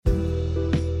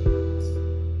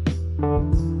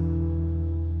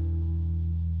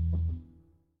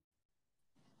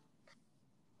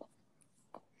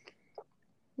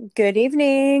Good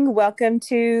evening. Welcome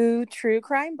to True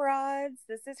Crime Broads.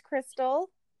 This is Crystal,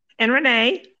 And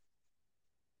Renee.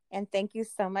 and thank you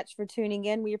so much for tuning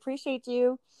in. We appreciate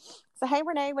you. So, hey,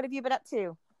 Renee, what have you been up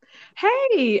to?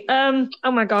 Hey, oh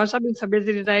my gosh, I've been so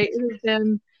busy today.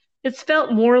 It's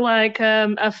felt more like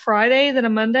a Friday than a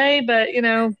Monday, but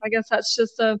I guess that's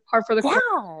just a par for the course.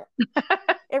 Yeah,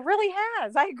 it really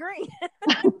has. I agree.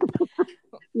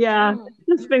 Yeah, Mm.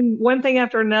 it's been one thing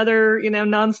after another,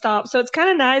 nonstop. So it's kind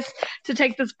of nice to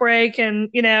take this break and,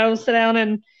 sit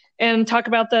down and talk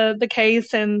about the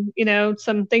case and,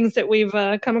 some things that we've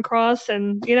come across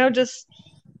and, just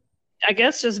I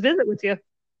guess just visit with you.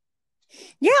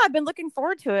 Yeah, I've been looking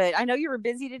forward to it. I know you were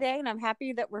busy today, and I'm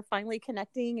happy that we're finally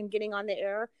connecting and getting on the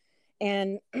air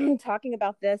and talking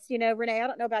about this. Renee, I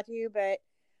don't know about you, but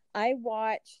I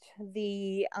watched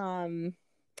the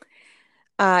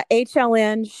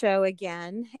HLN show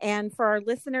again. And for our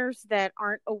listeners that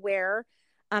aren't aware,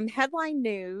 Headline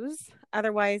News,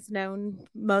 otherwise known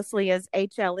mostly as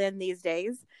HLN these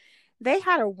days, they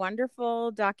had a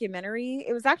wonderful documentary.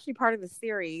 It was actually part of a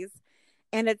series,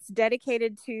 and it's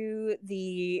dedicated to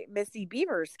the Missy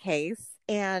Bevers case.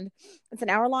 And it's an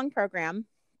hour-long program.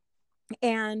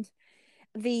 And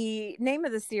the name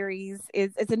of the series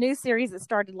is it's a new series that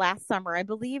started last summer. I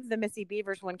believe the Missy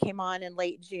Bevers one came on in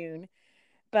late June,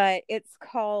 but it's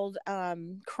called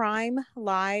Crime,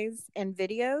 Lies, and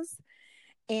Videos.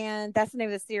 And that's the name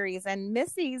of the series. And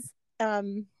Missy's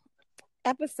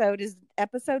episode is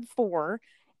episode 4,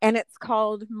 and it's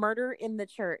called Murder in the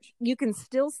Church. You can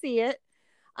still see it.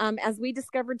 As we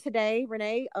discovered today,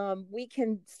 Renee, we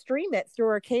can stream it through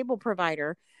our cable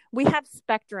provider. We have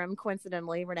Spectrum,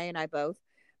 coincidentally, Renee and I both.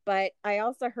 But I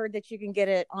also heard that you can get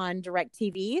it on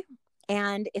DirecTV.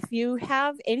 And if you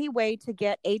have any way to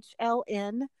get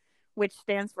HLN, which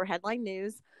stands for Headline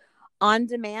News, on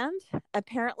demand,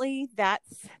 apparently that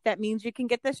means you can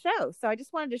get the show. So I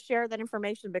just wanted to share that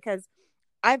information because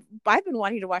I've been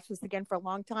wanting to watch this again for a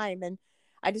long time, and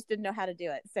I just didn't know how to do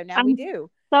it. So now we I'm do.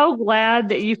 so glad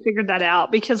that you figured that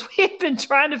out because we had been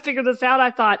trying to figure this out. I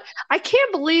thought, I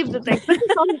can't believe that they put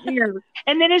this on the air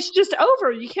and then it's just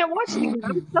over. You can't watch it again.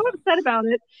 I was so upset about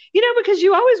it, because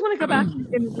you always want to go back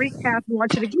and recap and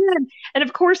watch it again. And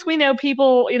of course, we know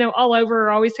people, all over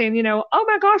are always saying, oh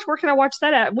my gosh, where can I watch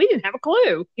that at? And we didn't have a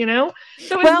clue. So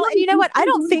it's Well, and you know what? I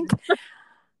don't really think,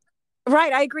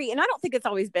 right, I agree. And I don't think it's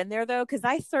always been there, though, because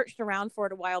I searched around for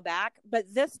it a while back. But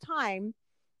this time,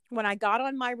 when I got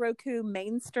on my Roku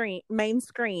main screen,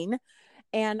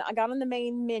 and I got on the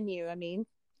main menu,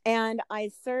 and I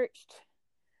searched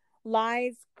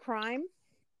lies, crime,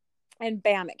 and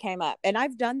bam, it came up. And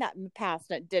I've done that in the past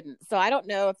and it didn't. So I don't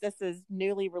know if this is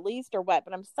newly released or what,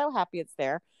 but I'm so happy it's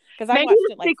there because I maybe watched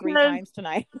it's it like three because times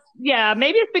tonight. yeah,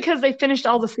 maybe it's because they finished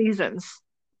all the seasons.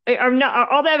 Or not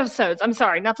all the episodes. I'm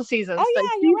sorry, not the seasons. Oh, But yeah,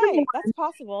 you're season right. That's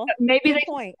possible. maybe they Good finished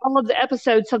point. all of the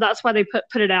episodes, so that's why they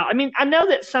put it out. I mean, I know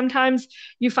that sometimes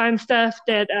you find stuff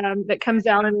that comes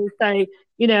out and it'll say,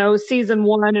 season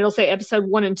 1, it'll say episode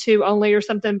 1 and 2 only or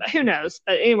something, but who knows?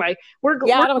 But anyway, Yeah, we're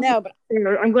I don't know, but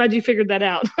I'm glad you figured that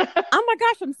out. oh my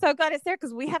gosh, I'm so glad it's there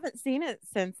because we haven't seen it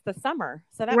since the summer.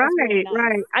 So that was really Right, nice.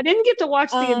 right. I didn't get to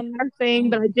watch the Um, entire thing,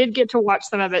 but I did get to watch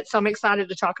some of it, so I'm excited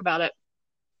to talk about it.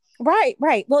 right,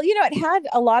 right. Well, it had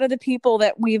a lot of the people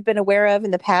that we've been aware of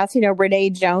in the past. Renee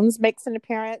Jones makes an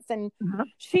appearance, and Uh-huh.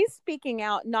 she's speaking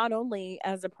out not only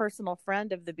as a personal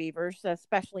friend of the Beavers,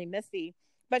 especially Missy,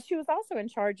 but she was also in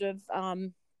charge of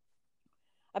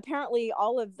apparently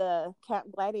all of the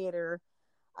Camp Gladiator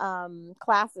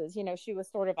classes. She was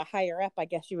sort of a higher up, I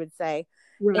guess you would say.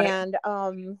 Right.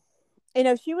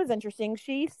 And she was interesting.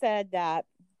 She said that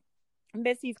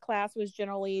Missy's class was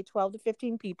generally 12 to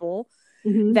 15 people,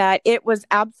 Hmm. that it was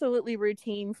absolutely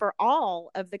routine for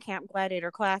all of the Camp Gladiator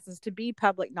classes to be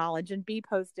public knowledge and be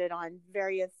posted on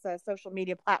various social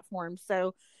media platforms.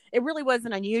 So it really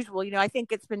wasn't unusual. I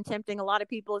think it's been tempting. A lot of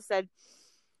people have said,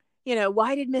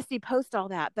 why did Misty post all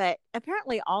that? But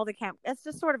apparently all the camp, that's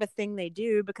just sort of a thing they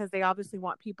do because they obviously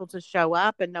want people to show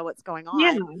up and know what's going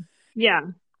Yeah. on. Yeah.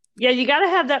 Yeah, you got to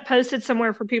have that posted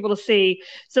somewhere for people to see.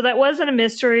 So that wasn't a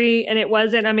mystery, and it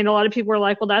wasn't. I mean, a lot of people were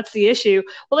like, "Well, that's the issue."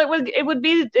 Well, it would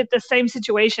be the same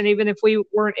situation even if we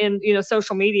weren't in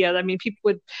social media. I mean, people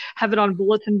would have it on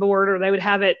bulletin board, or they would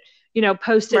have it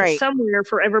posted Right. somewhere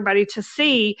for everybody to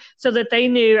see, so that they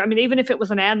knew. I mean, even if it was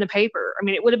an ad in the paper, I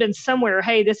mean, it would have been somewhere.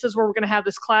 Hey, this is where we're going to have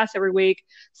this class every week.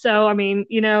 So, I mean,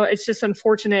 it's just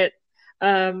unfortunate.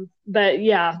 But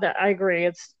yeah, I agree.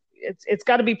 It's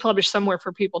got to be published somewhere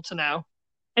for people to know,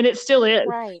 and it still is.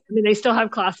 Right. I mean, they still have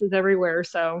classes everywhere,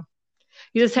 so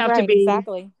you just have to Right. be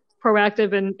Exactly.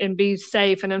 proactive and be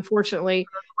safe. And unfortunately,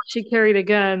 she carried a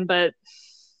gun, but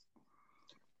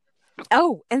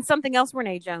Oh, and something else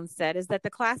Renee Jones said is that the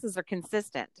classes are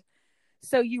consistent.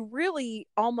 So you really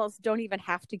almost don't even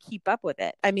have to keep up with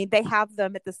it. I mean, they have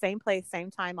them at the same place,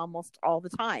 same time, almost all the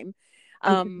time.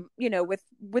 okay.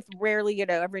 With rarely,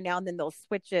 every now and then they'll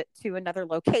switch it to another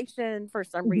location for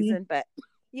some Mm-hmm. reason. But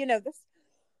this,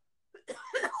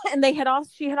 and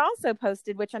she had also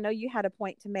posted, which I know you had a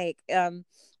point to make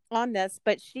on this,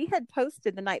 but she had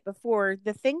posted the night before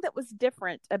the thing that was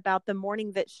different about the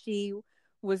morning that she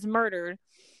was murdered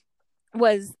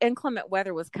was inclement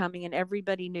weather was coming and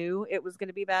everybody knew it was going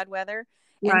to be bad weather.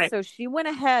 And Right. so she went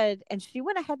ahead and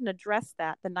addressed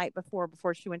that the night before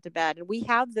she went to bed. And we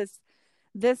have this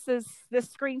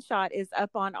screenshot is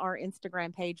up on our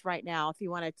Instagram page right now. If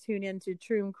you want to tune into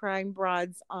True and Crime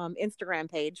Broad's Instagram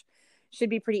page, should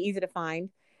be pretty easy to find.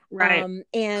 Right.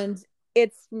 And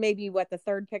it's maybe the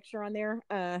third picture on there.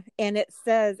 And it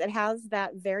has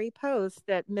that very post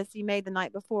that Missy made the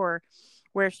night before,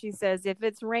 where she says, if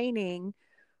it's raining,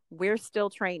 we're still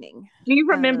training. Do you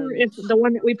remember if the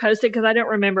one that we posted? Because I don't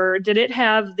remember. Did it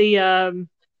have the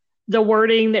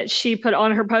wording that she put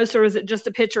on her post, or is it just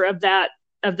a picture of that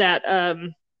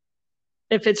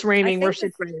if it's raining, we're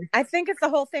still training? I think it's the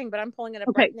whole thing, but I'm pulling it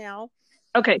up right now.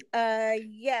 Okay.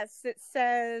 Yes, it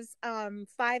says 5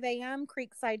 a.m.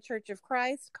 Creekside Church of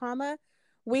Christ,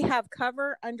 we have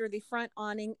cover under the front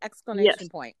awning, exclamation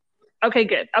point. Okay,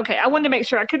 good. Okay, I wanted to make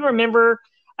sure. I couldn't remember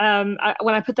when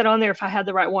I put that on there if I had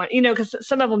the right one, because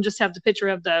some of them just have the picture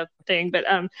of the thing. But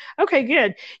okay,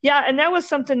 good. Yeah, and that was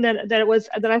something that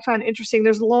I found interesting.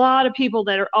 There's a lot of people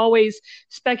that are always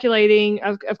speculating,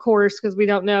 of course, because we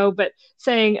don't know, but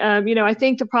saying, I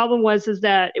think the problem is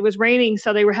that it was raining,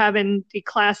 so they were having the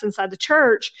class inside the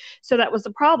church, so that was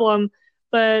the problem.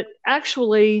 But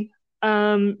actually,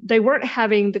 they weren't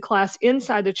having the class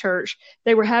inside the church.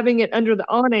 They were having it under the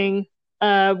awning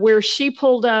where she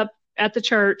pulled up at the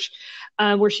church,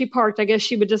 where she parked. I guess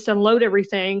she would just unload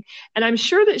everything. And I'm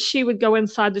sure that she would go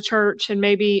inside the church and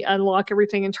maybe unlock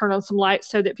everything and turn on some lights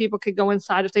so that people could go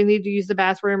inside if they needed to use the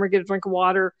bathroom or get a drink of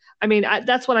water. I mean,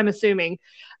 that's what I'm assuming.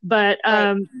 But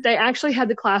they actually had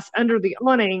the class under the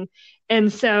awning.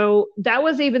 And so that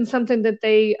was even something that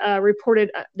they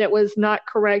reported that was not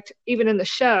correct, even in the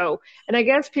show. And I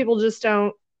guess people just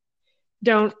don't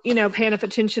pay enough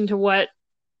attention to what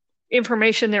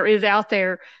information there is out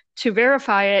there to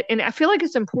verify it. And I feel like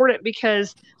it's important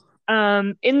because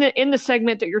in the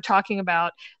segment that you're talking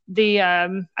about,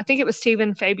 I think it was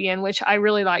Stephen Fabian, which I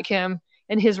really like him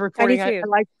and his reporting.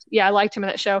 I liked him in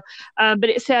that show. But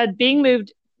it said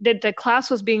that the class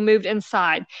was being moved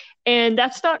inside. And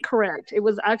that's not correct. It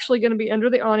was actually going to be under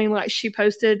the awning, like she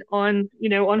posted on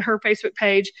her Facebook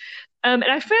page. And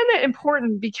I found that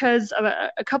important because of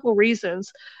a couple of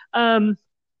reasons.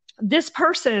 This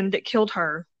person that killed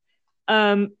her,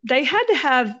 they had to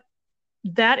have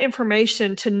that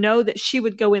information to know that she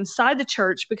would go inside the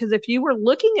church, because if you were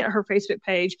looking at her Facebook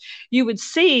page, you would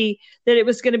see that it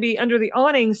was going to be under the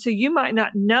awning. So you might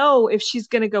not know if she's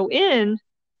going to go in.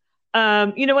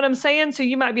 You know what I'm saying? So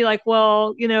you might be like,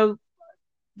 well,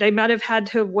 they might have had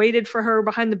to have waited for her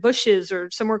behind the bushes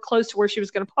or somewhere close to where she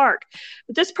was going to park.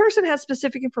 But this person has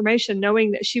specific information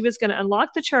knowing that she was going to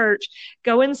unlock the church,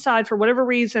 go inside for whatever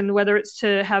reason, whether it's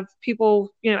to have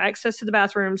people, access to the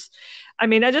bathrooms. I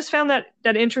mean, I just found that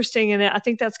interesting, and I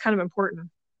think that's kind of important.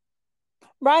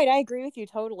 Right. I agree with you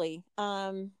totally.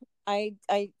 Because,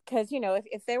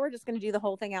 if they were just going to do the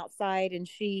whole thing outside and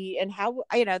how,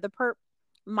 the perp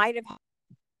might have,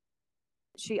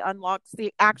 she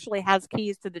actually has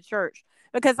keys to the church,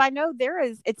 because I know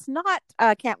it's not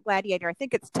Camp Gladiator. I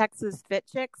think it's Texas Fit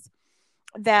Chicks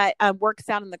that works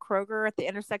out in the Kroger at the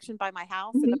intersection by my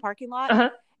house in the parking lot. Uh-huh.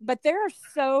 But they're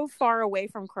so far away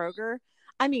from Kroger.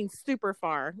 I mean, super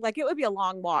far. Like, it would be a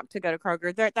long walk to go to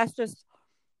Kroger.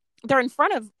 They're in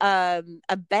front of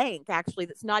a bank, actually,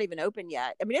 that's not even open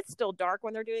yet. I mean, it's still dark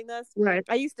when they're doing this. Right.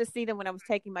 I used to see them when I was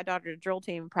taking my daughter to drill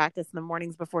team practice in the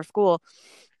mornings before school.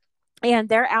 And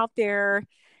they're out there,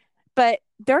 but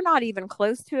they're not even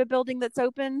close to a building that's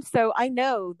open. So I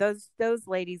know those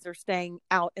ladies are staying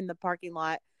out in the parking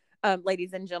lot.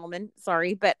 Ladies and gentlemen,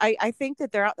 sorry, but I think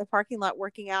that they're out in the parking lot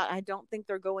working out. I don't think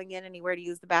they're going in anywhere to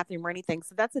use the bathroom or anything.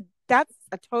 So that's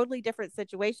a totally different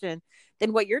situation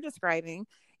than what you're describing.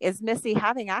 Is Missy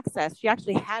having access? She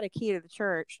actually had a key to the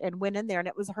church and went in there, and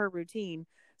it was her routine.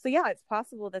 So yeah, it's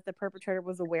possible that the perpetrator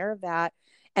was aware of that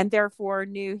and therefore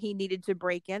knew he needed to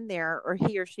break in there, or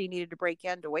he or she needed to break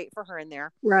in to wait for her in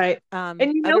there. Right.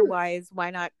 And Otherwise,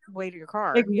 why not wait in your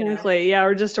car? Exactly. Yeah.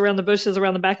 Or just around the bushes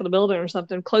around the back of the building or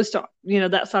something close to,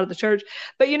 that side of the church.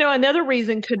 But, another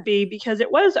reason could be because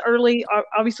it was early.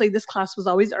 Obviously, this class was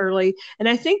always early. And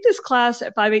I think this class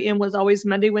at 5 a.m. was always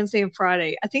Monday, Wednesday, and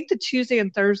Friday. I think the Tuesday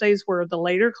and Thursdays were the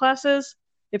later classes,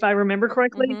 if I remember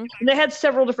correctly. Mm-hmm. And they had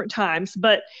several different times.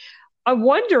 But I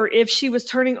wonder if she was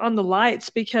turning on the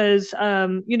lights because,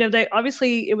 they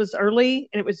obviously it was early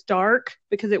and it was dark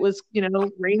because it was,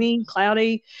 rainy,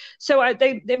 cloudy. So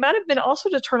they might have been also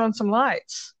to turn on some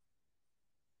lights.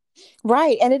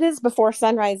 Right. And it is before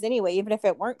sunrise anyway, even if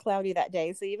it weren't cloudy that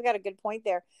day. So you've got a good point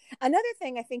there. Another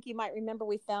thing I think you might remember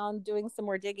we found doing some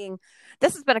more digging.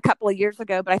 This has been a couple of years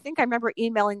ago, but I think I remember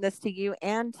emailing this to you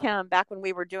and Tim back when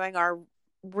we were doing our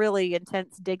really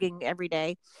intense digging every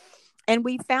day. And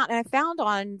I found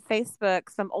on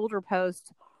Facebook some older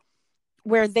posts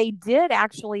where they did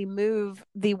actually move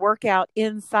the workout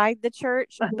inside the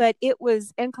church, but it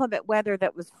was inclement weather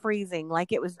that was freezing,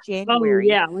 like it was January.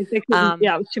 Oh, yeah, like they couldn't,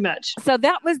 it was too much. So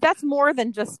that's more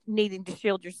than just needing to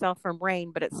shield yourself from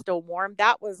rain, but it's still warm.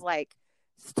 That was like,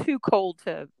 it's too cold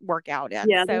to work out in.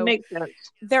 Yeah, so that makes sense.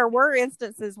 There were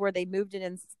instances where they moved it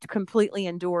in completely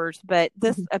indoors, but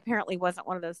this apparently wasn't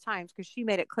one of those times because she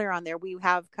made it clear on there, we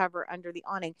have cover under the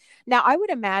awning. Now, I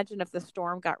would imagine if the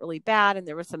storm got really bad and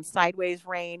there was some sideways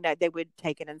rain, they would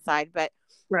take it inside. But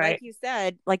right. Like you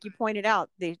said, like you pointed out,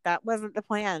 that wasn't the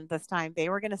plan this time. They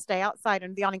were going to stay outside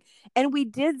under the awning. And we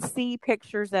did see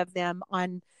pictures of them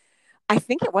on, I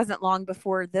think it wasn't long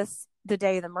before the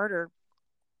day of the murder,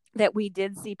 that we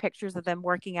did see pictures of them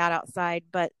working out outside,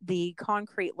 but the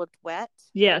concrete looked wet.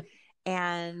 Yeah.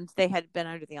 And they had been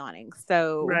under the awning.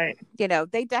 So, right.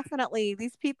 They definitely,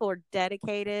 these people are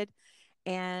dedicated,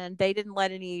 and they didn't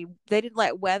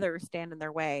let weather stand in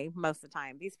their way most of the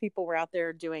time. These people were out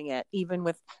there doing it, even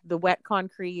with the wet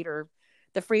concrete or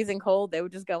the freezing cold, they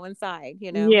would just go inside,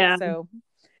 Yeah. So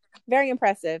very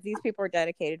impressive. These people are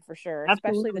dedicated for sure,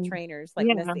 Absolutely. Especially the trainers like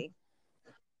Missy.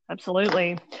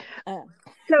 Absolutely.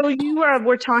 So you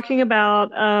were talking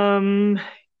about you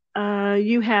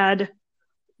got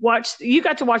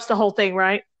to watch the whole thing,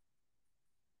 right?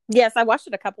 Yes, I watched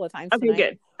it a couple of times.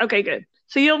 Okay, good.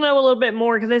 So you'll know a little bit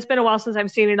more because it's been a while since I've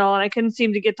seen it all, and I couldn't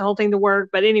seem to get the whole thing to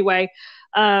work. But anyway,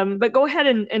 but go ahead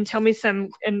and tell me some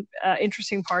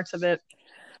interesting parts of it.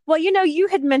 Well, you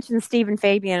had mentioned Stephen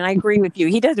Fabian, and I agree with you.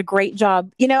 He does a great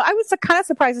job. I was kind of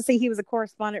surprised to see he was a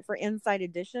correspondent for Inside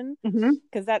Edition,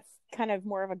 because that's kind of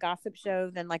more of a gossip show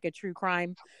than like a true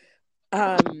crime.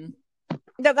 I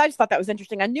just thought that was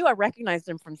interesting. I knew I recognized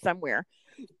him from somewhere,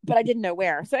 but I didn't know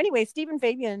where. So anyway, Stephen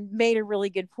Fabian made a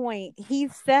really good point. He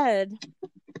said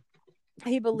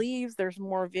he believes there's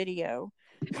more video,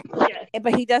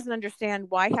 but he doesn't understand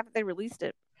why haven't they released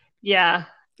it. Yeah.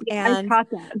 And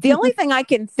the only thing I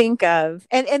can think of,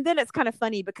 and then it's kind of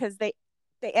funny because they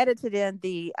edited in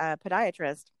the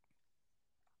podiatrist,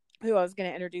 who I was going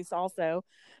to introduce also,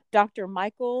 Dr.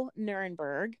 Michael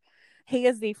Nuremberg. He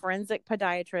is the forensic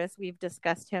podiatrist. We've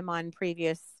discussed him on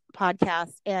previous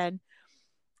podcasts, and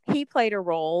he played a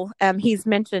role. He's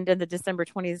mentioned in the December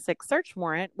 26th search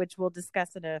warrant, which we'll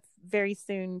discuss in a very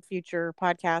soon future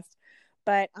podcast.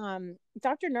 But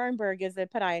Dr. Nuremberg is a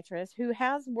podiatrist who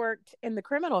has worked in the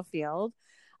criminal field,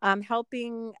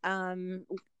 helping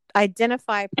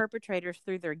identify perpetrators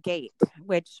through their gait,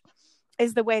 which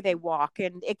is the way they walk.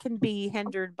 And it can be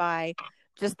hindered by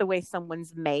just the way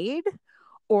someone's made,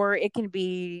 or it can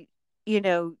be,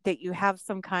 that you have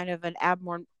some kind of an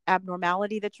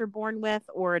abnormality that you're born with,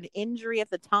 or an injury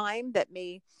at the time that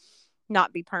may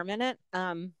not be permanent.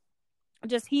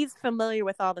 He's familiar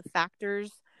with all the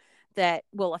factors that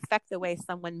will affect the way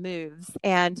someone moves.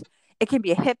 And it can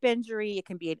be a hip injury, it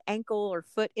can be an ankle or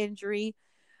foot injury,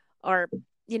 or,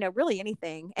 really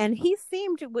anything. And he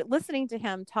seemed, listening to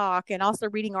him talk and also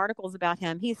reading articles about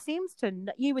him, you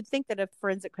would think that a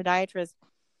forensic podiatrist,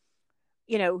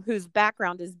 whose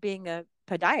background is being a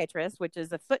podiatrist, which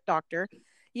is a foot doctor,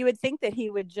 you would think that he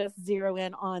would just zero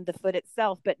in on the foot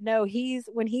itself. But no,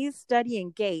 when he's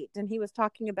studying gait, and he was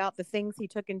talking about the things he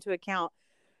took into account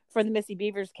for the Missy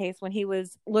Bevers case, when he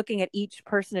was looking at each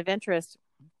person of interest,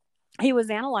 he was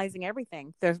analyzing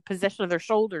everything: the position of their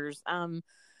shoulders,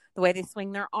 the way they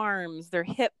swing their arms, their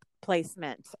hip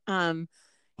placement.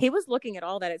 He was looking at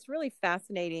all that. It's really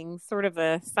fascinating, sort of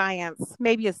a science,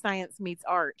 maybe a science meets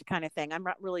art kind of thing. I'm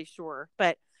not really sure,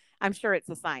 but I'm sure it's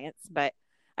a science. But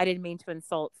I didn't mean to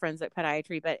insult forensic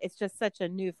podiatry, but it's just such a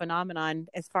new phenomenon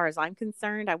as far as I'm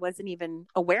concerned. I wasn't even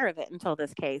aware of it until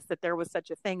this case, that there was such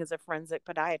a thing as a forensic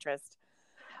podiatrist.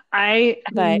 I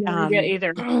have But no idea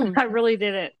either. I really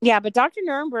didn't. yeah, but Dr.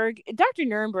 Nuremberg,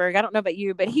 I don't know about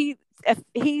you, but he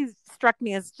struck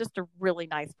me as just a really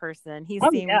nice person. He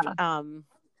seemed,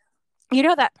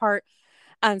 that part,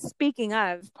 speaking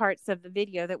of parts of the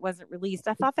video that wasn't released,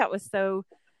 I thought that was so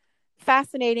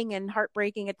fascinating and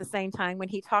heartbreaking at the same time when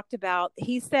he talked about,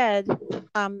 he said,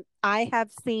 I have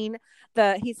seen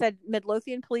he said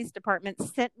Midlothian Police Department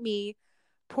sent me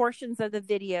portions of the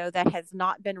video that has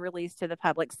not been released to the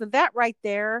public. So that right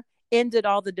there ended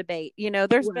all the debate.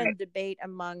 There's been debate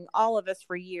among all of us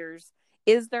for years.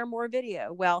 Is there more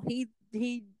video? Well, he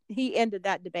ended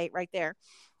that debate right there.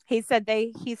 He said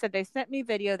they sent me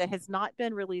video that has not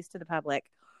been released to the public.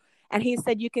 And he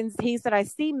said, I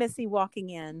see Missy walking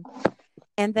in,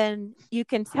 and then you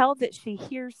can tell that she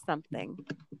hears something.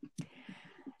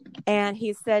 And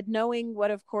he said, knowing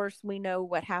what, of course, we know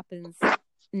what happens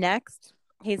next,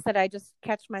 he said, I just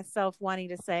catch myself wanting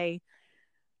to say,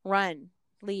 run,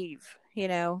 leave.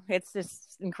 It's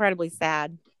just incredibly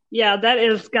sad. Yeah, that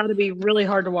is got to be really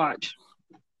hard to watch.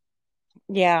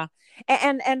 Yeah.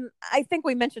 And I think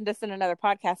we mentioned this in another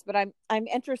podcast, but I'm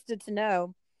interested to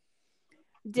know,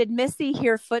 did Missy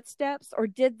hear footsteps, or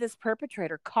did this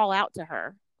perpetrator call out to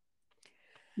her?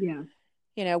 Yeah.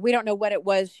 We don't know what it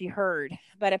was she heard,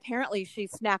 but apparently she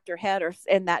snapped her head or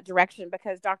in that direction,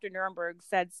 because Dr. Nuremberg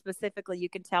said specifically you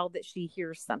can tell that she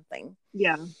hears something.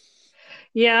 Yeah.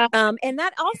 Yeah. And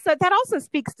that also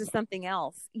speaks to something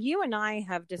else you and I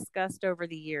have discussed over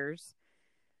the years.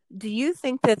 Do you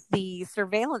think that the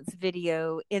surveillance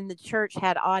video in the church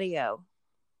had audio?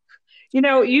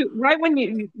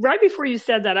 Right before you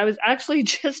said that, I was actually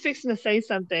just fixing to say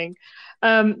something.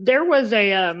 There was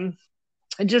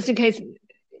just in case,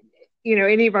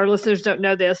 any of our listeners don't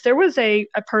know this, there was a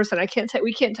person,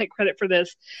 we can't take credit for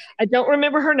this. I don't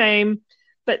remember her name,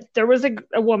 but there was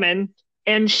a woman,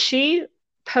 and she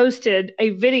posted a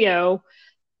video.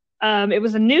 It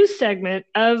was a news segment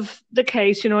of the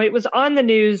case. It was on the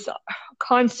news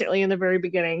constantly in the very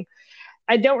beginning.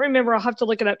 I don't remember. I'll have to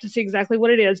look it up to see exactly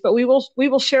what it is, but we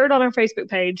will share it on our Facebook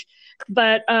page.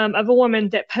 But of a woman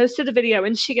that posted the video,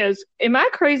 and she goes, "Am I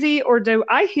crazy, or do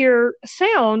I hear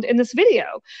sound in this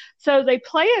video?" So they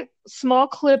play a small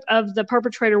clip of the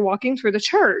perpetrator walking through the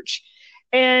church,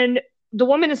 and the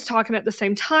woman is talking at the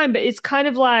same time, but it's kind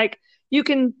of like you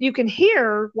can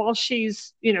hear while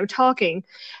she's talking,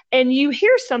 and you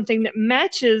hear something that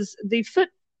matches the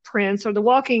footprints or the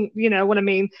walking, what I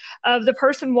mean, of the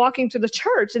person walking through the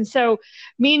church. And so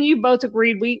me and you both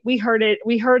agreed, we heard it.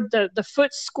 We heard the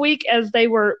foot squeak as they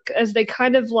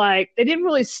kind of like, they didn't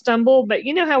really stumble, but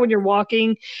you know how when you're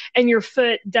walking and your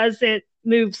foot doesn't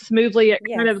move smoothly, it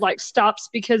kind of like stops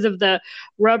because of the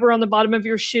rubber on the bottom of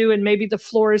your shoe, and maybe the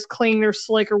floor is clean or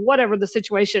slick or whatever the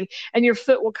situation, and your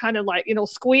foot will kind of like,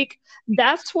 squeak.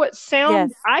 That's what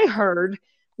sound I heard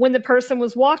when the person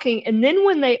was walking. And then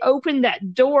when they opened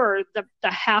that door, the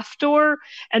half door,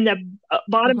 and the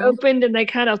bottom opened, and they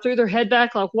kind of threw their head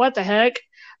back like, what the heck?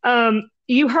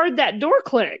 You heard that door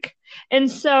click. And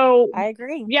so I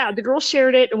agree. Yeah, the girl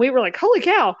shared it, and we were like, holy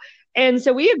cow. And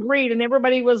so we agreed, and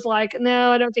everybody was like,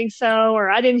 no, I don't think so, or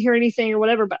I didn't hear anything or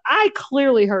whatever, but I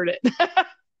clearly heard it.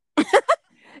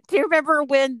 Do you remember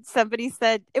when somebody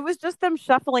said it was just them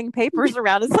shuffling papers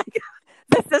around? It's like,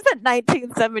 this isn't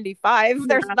 1975.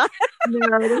 There's not. No.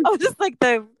 I was just like,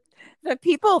 the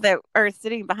people that are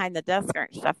sitting behind the desk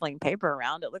aren't shuffling paper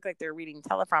around. It looked like they're reading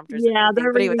teleprompters. Yeah,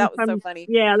 they're reading. That was so funny.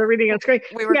 Yeah, they're reading a screen.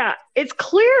 It's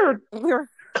clear. We were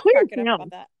clear now.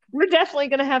 About that. We're definitely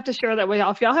going to have to share that with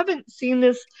y'all. If y'all haven't seen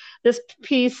this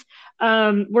piece,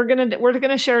 we're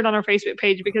gonna share it on our Facebook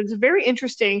page, because it's very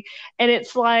interesting, and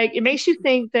it's like, it makes you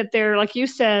think that there, like you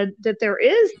said, that there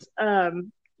is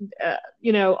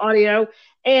audio,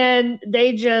 and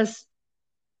they just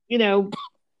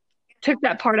took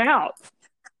that part out.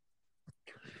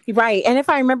 Right. And if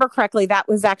I remember correctly, that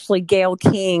was actually Gail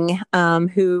King,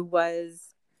 who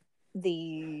was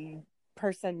the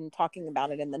person talking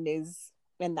about it in the news,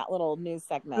 in that little news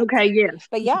segment. Okay, yes.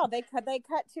 But yeah, they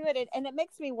cut to it, and it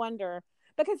makes me wonder,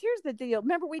 because here's the deal.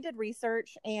 Remember, we did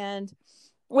research, and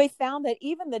we found that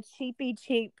even the cheap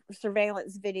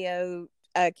surveillance video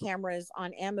cameras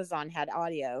on Amazon had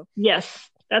audio. Yes,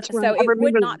 that's right. So it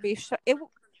would not be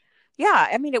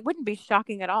it wouldn't be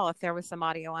shocking at all if there was some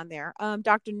audio on there.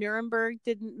 Dr. Nuremberg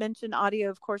didn't mention audio.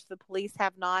 Of course, the police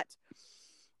have not.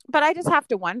 But I just have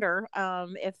to wonder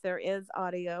if there is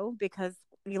audio, because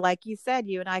like you said,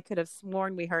 you and I could have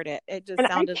sworn we heard it. It just And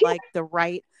sounded like the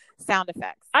right sound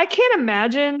effects. I can't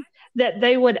imagine that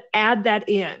they would add that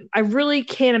in. I really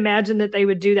can't imagine that they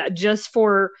would do that just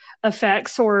for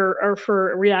effects or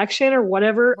for reaction or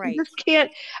whatever. I Right. just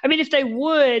can't. I mean, if they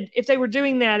were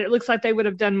doing that, it looks like they would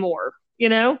have done more, you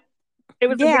know? It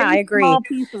was a Yeah, I very agree. small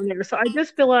piece on there. So I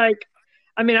just feel like,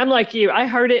 I mean, I'm like you. I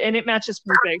heard it and it matches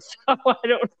perfect. So I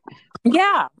don't,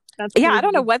 Yeah. that's Yeah, I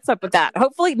don't know crazy. what's up with that.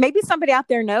 Hopefully, maybe somebody out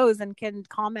there knows and can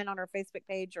comment on our Facebook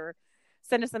page or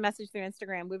send us a message through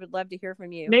Instagram. We would love to hear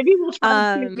from you. Maybe we'll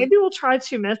try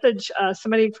to message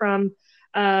somebody from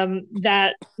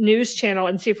that news channel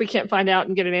and see if we can't find out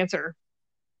and get an answer.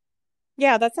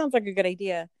 Yeah, that sounds like a good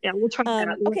idea. Yeah, we'll try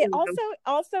that. Okay.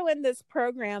 Also in this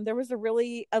program, there was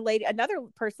another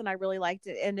person I really liked.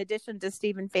 In addition to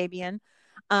Stephen Fabian,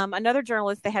 another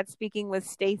journalist they had speaking with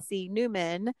Stacy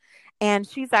Newman, and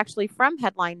she's actually from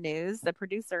Headline News, the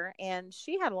producer, and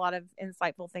she had a lot of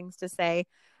insightful things to say.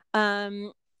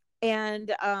 I'll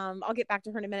get back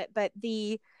to her in a minute. But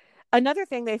another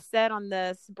thing they said on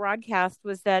this broadcast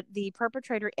was that the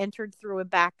perpetrator entered through a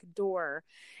back door.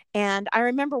 And I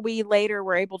remember we later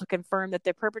were able to confirm that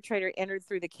the perpetrator entered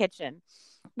through the kitchen,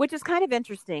 which is kind of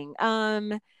interesting.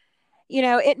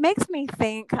 It makes me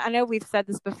think, I know we've said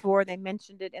this before, they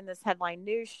mentioned it in this Headline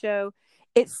News show.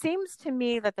 It seems to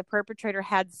me that the perpetrator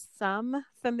had some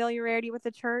familiarity with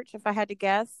the church, if I had to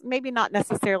guess. Maybe not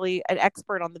necessarily an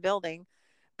expert on the building,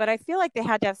 but I feel like they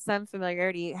had to have some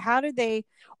familiarity.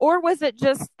 Or was it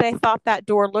just they thought that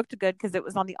door looked good because it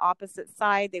was on the opposite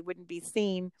side? They wouldn't be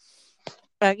seen,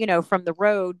 from the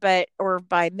road, or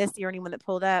by Missy or anyone that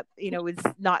pulled up, would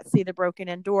not see the broken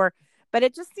in door. But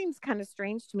it just seems kind of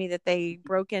strange to me that they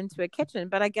broke into a kitchen.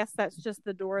 But I guess that's just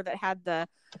the door that had the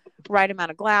right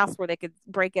amount of glass where they could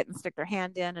break it and stick their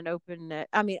hand in and open it.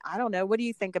 I mean, I don't know. What do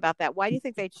you think about that? Why do you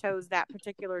think they chose that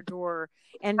particular door?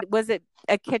 And was it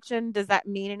a kitchen? Does that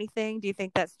mean anything? Do you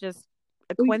think that's just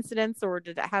a coincidence, or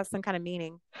did it have some kind of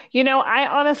meaning? I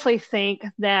honestly think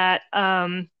that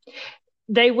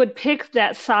they would pick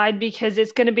that side because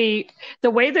it's going to be the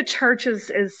way the church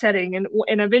is setting. And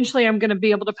eventually I'm going to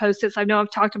be able to post this. I know I've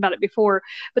talked about it before,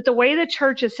 but the way the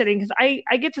church is sitting, because I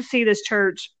get to see this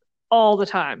church all the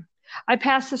time. I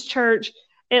pass this church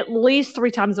at least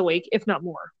 3 times a week, if not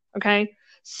more. Okay.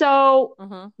 So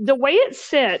the way it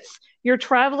sits, you're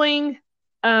traveling,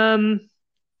 it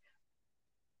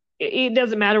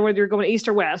doesn't matter whether you're going east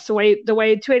or west. The way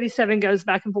 287 goes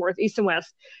back and forth, east and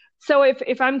west. So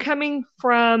if I'm coming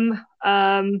from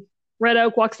Red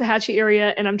Oak, Waxahachie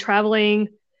area, and I'm traveling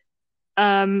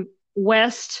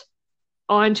west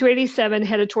on 287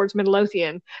 headed towards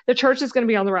Midlothian, the church is going to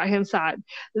be on the right-hand side.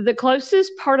 The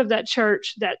closest part of that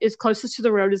church that is closest to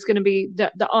the road is going to be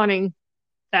the awning,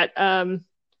 that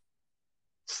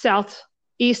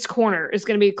southeast corner is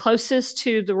going to be closest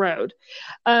to the road.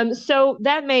 So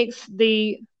that makes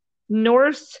the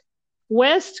northwest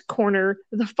corner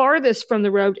the farthest from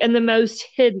the road and the most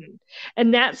hidden.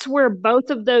 And that's where both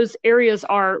of those areas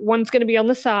are. One's going to be on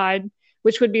the side,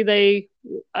 which would be the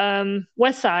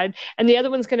west side, and the other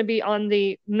one's going to be on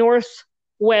the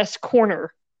northwest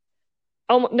corner.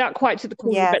 Not quite to the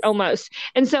corner, Yes. but almost.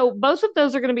 And so both of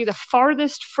those are going to be the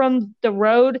farthest from the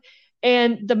road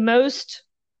and the most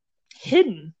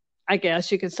hidden, I guess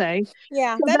you could say.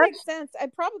 Yeah, so that makes sense.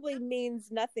 It probably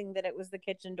means nothing that it was the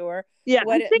kitchen door. Yeah,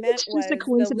 what I think it meant it's just was a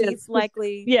coincidence. the least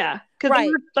likely. Yeah, because right.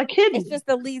 They're like hidden. It's just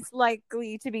the least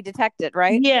likely to be detected,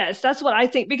 right? Yes, that's what I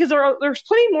think, because there's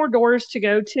plenty more doors to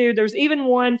go to. There's even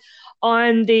one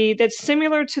that's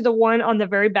similar to the one on the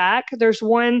very back. There's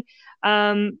one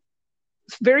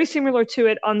very similar to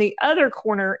it on the other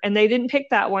corner, and they didn't pick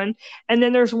that one. And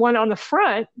then there's one on the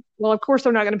front. Well, of course,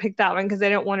 they're not going to pick that one because they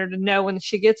don't want her to know when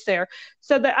she gets there.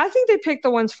 So I think they picked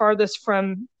the ones farthest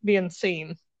from being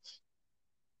seen.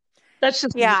 That's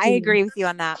just I agree with you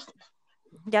on that.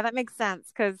 Yeah, that makes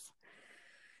sense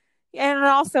and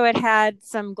also it had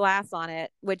some glass on it,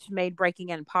 which made breaking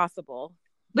in possible.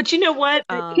 But you know what?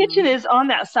 The kitchen is on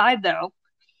that side, though.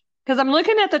 Because I'm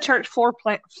looking at the church floor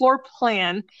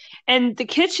plan, and the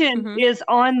kitchen is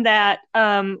on that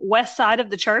west side of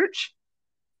the church.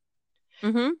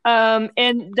 And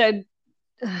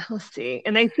let's see,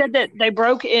 and they said that they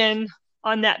broke in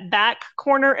on that back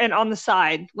corner and on the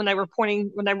side when they were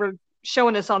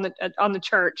showing us on the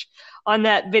church on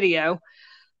that video.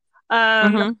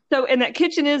 So, and that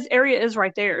kitchen area is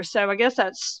right there. So I guess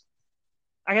that's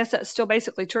still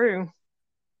basically true.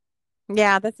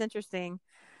 Yeah, that's interesting.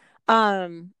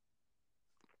 Let's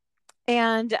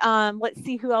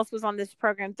see who else was on this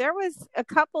program. There was a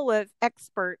couple of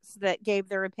experts that gave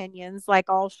their opinions, like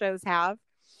all shows have.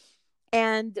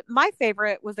 And my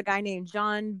favorite was a guy named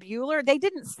John Bueller. They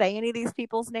didn't say any of these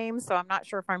people's names, so I'm not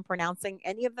sure if I'm pronouncing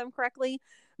any of them correctly.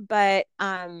 But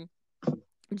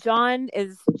John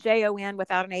is Jon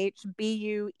without an H,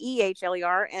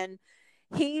 Buehler, and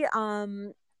he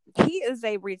he is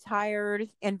a retired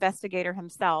investigator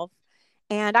himself,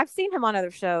 and I've seen him on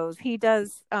other shows. He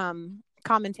does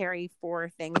commentary for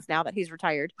things now that he's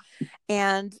retired,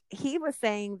 and he was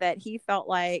saying that he felt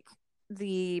like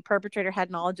the perpetrator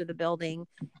had knowledge of the building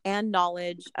and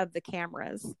knowledge of the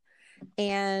cameras.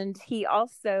 And he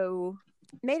also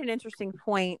made an interesting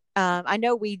point. I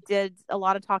know we did a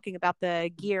lot of talking about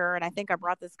the gear, and I think I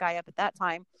brought this guy up at that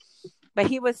time, but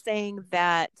he was saying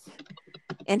that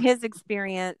in his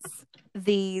experience,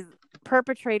 the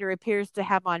perpetrator appears to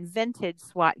have on vintage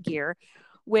SWAT gear,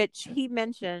 which he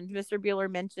mentioned, Mr. Bueller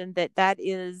mentioned that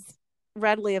is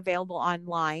readily available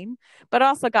online, but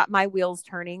also got my wheels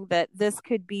turning that this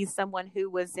could be someone who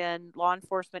was in law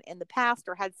enforcement in the past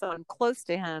or had someone close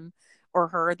to him or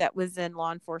her that was in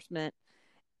law enforcement,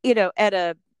 at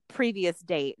a previous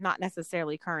date, not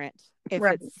necessarily current,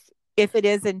 Right. if it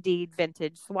is indeed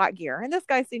vintage SWAT gear. And this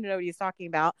guy seemed to know what he's talking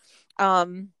about.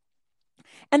 And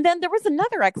then there was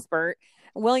another expert,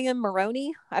 William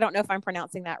Moroney. I don't know if I'm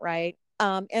pronouncing that right.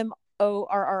 Morrone.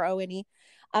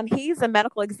 He's a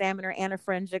medical examiner and a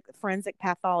forensic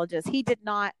pathologist. He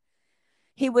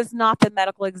was not the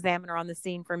medical examiner on the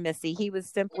scene for Missy. He was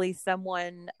simply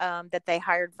someone that they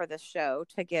hired for the show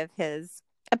to give his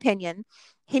opinion.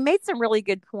 He made some really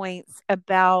good points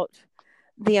about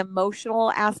the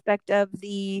emotional aspect of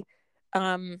the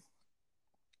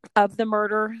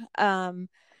murder.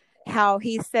 How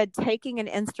he said taking an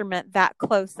instrument that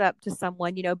close up to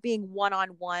someone, being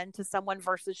one-on-one to someone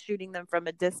versus shooting them from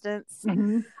a distance.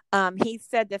 Mm-hmm. He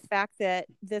said the fact that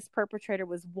this perpetrator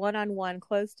was one-on-one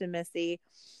close to Missy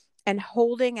and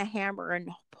holding a hammer and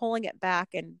pulling it back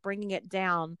and bringing it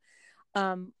down,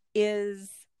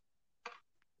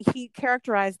 he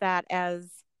characterized that as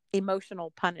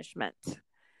emotional punishment,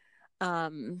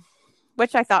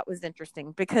 which I thought was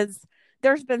interesting because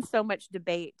there's been so much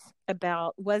debate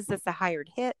about, was this a hired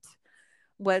hit?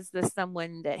 Was this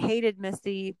someone that hated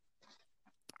Missy?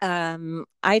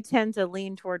 I tend to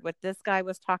lean toward what this guy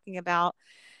was talking about.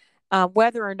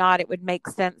 Whether or not it would make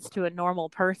sense to a normal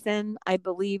person, I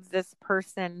believe this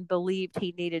person believed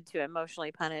he needed to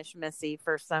emotionally punish Missy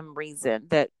for some reason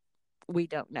that we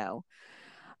don't know.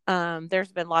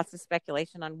 There's been lots of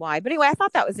speculation on why. But anyway, I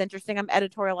thought that was interesting. I'm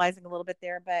editorializing a little bit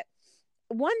there, but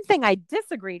one thing I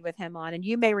disagreed with him on, and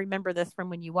you may remember this from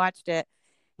when you watched it,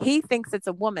 he thinks it's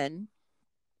a woman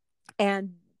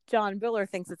and John Bueller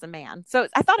thinks it's a man. So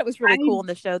I thought it was really cool in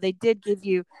the show. They did give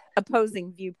you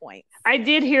opposing viewpoints. I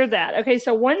did hear that. Okay,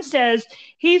 so one says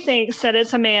he thinks that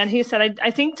it's a man. He said,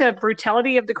 I think the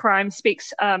brutality of the crime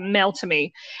speaks male to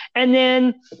me. And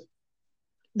then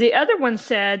the other one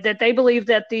said that they believe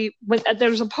that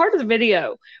there's a part of the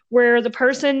video where the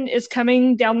person is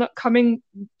coming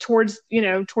towards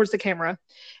the camera,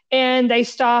 and they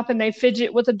stop and they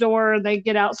fidget with the door, and they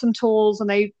get out some tools, and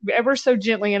they ever so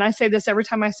gently, and I say this every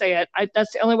time I say it,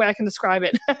 that's the only way I can describe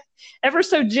it, ever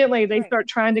so gently they start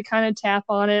trying to kind of tap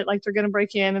on it like they're going to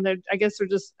break in, and I guess they're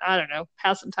just, I don't know,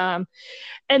 passing time.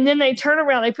 And then they turn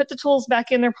around, they put the tools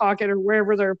back in their pocket or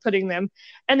wherever they're putting them,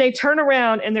 and they turn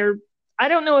around and I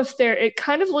don't know if it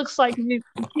kind of looks like, you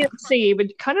can't see, but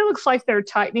it kind of looks like they're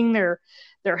tightening their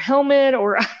helmet,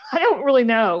 or I don't really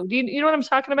know. Do you know what I'm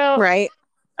talking about? Right.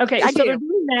 Okay, so they're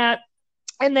doing that,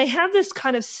 and they have this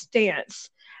kind of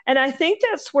stance. And I think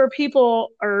that's where people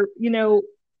are,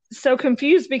 so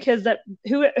confused, because that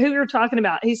who you're talking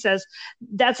about, he says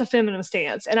that's a feminine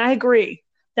stance. And I agree.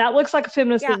 That looks like a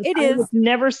feminist stance. It I is. would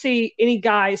never see any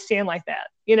guys stand like that,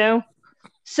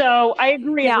 So I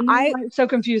agree. Yeah, it's so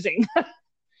confusing.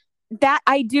 That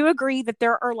I do agree that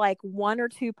there are like one or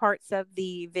two parts of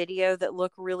the video that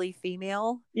look really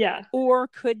female. Yeah. Or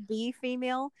could be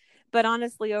female. But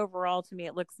honestly, overall, to me,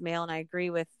 it looks male. And I agree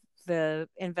with the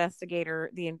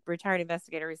investigator, the retired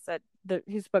investigator who said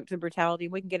who spoke to the brutality.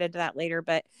 We can get into that later.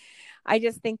 But I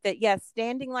just think that, yes,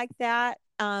 standing like that,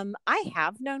 I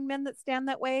have known men that stand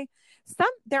that way.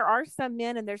 There are some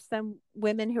men, and there's some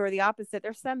women who are the opposite.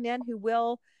 There's some men who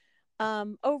will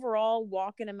overall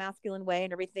walk in a masculine way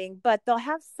and everything, but they'll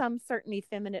have some certain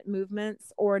effeminate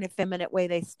movements or an effeminate way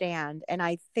they stand. And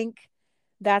I think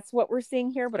that's what we're seeing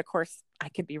here. But of course, I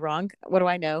could be wrong. What do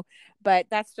I know? But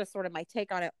that's just sort of my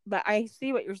take on it. But I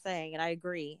see what you're saying, and I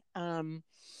agree.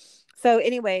 So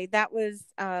anyway, that was,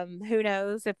 who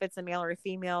knows if it's a male or a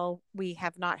female. We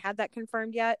have not had that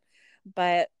confirmed yet,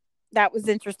 but that was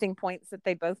interesting points that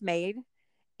they both made.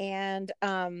 And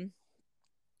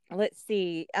let's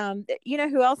see. You know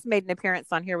who else made an appearance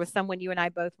on here was someone you and I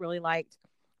both really liked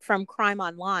from Crime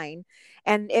Online.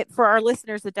 And it for our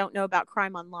listeners that don't know about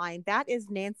Crime Online, that is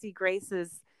Nancy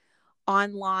Grace's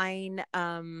online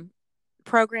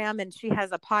program, and she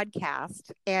has a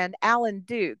podcast. And Alan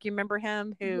Duke, you remember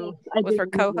him, Yes, who I was do her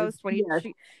remember. co-host when Yes.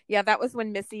 yeah, that was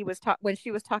when Missy was when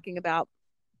she was talking about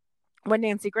when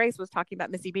Nancy Grace was talking about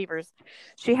Missy Bevers.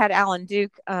 She had Alan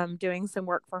Duke doing some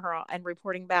work for her and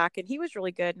reporting back, and he was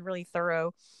really good and really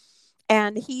thorough.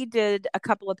 And he did a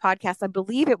couple of podcasts. I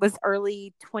believe it was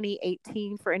early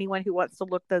 2018 for anyone who wants to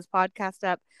look those podcasts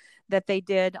up that they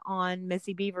did on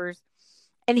Missy Bevers.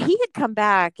 And he had come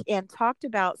back and talked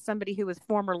about somebody who was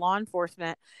former law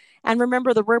enforcement. And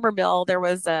remember the rumor mill, there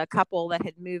was a couple that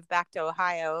had moved back to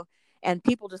Ohio, and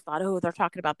people just thought, oh, they're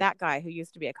talking about that guy who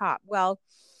used to be a cop. Well,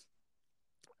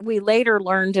 we later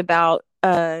learned about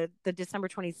the December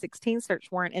 2016 search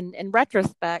warrant. And in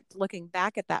retrospect, looking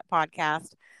back at that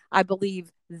podcast, I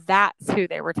believe that's who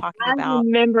they were talking I about.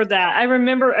 remember that. I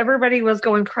remember everybody was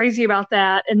going crazy about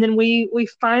that, and then we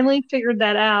finally figured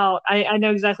that out. I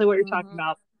know exactly what you're talking Mm-hmm.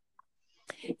 about.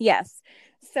 Yes.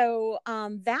 So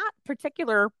that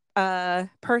particular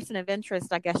person of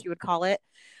interest, I guess you would call it,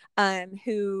 um,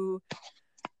 who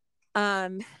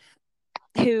um,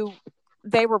 who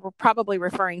they were probably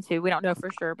referring to, we don't know for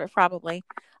sure, but probably,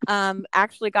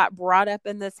 actually got brought up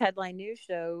in this headline news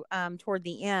show toward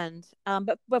the end.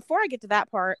 But before I get to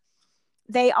that part,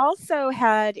 they also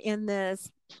had in this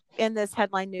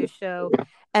headline news show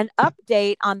an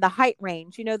update on the height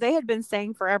range. You know, they had been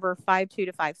saying forever 5'2"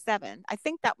 to 5'7". I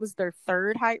think that was their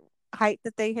third height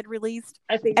that they had released,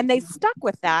 I think and they stuck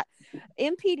with that.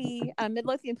 MPD,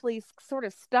 Midlothian Police, sort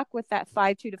of stuck with that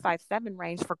 5'2" to 5'7"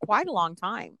 range for quite a long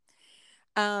time.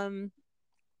 Um,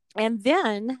 and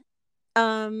then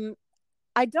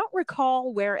I don't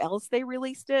recall where else they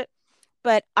released it,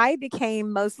 but I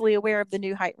became mostly aware of the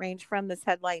new height range from this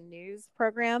headline news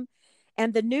program.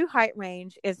 And the new height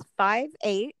range is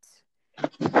 5'8"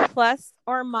 plus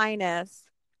or minus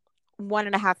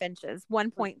 1.5 inches,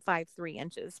 1.53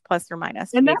 inches plus or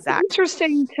minus to and be that's exact.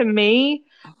 interesting to me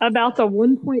about the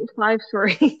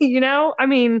 1.53. You know, I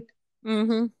mean,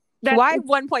 Mm-hmm. that Why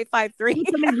 1.53?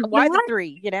 it's an Why the exact,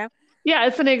 three? You know? yeah,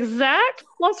 it's an exact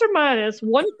plus or minus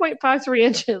 1.53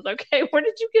 inches. Okay, where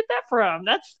did you get that from?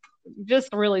 That's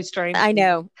just really strange I to me.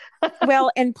 know.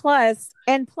 Well, and plus,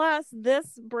 this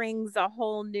brings a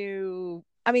whole new.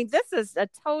 I mean, this is a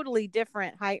totally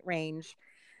different height range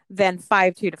than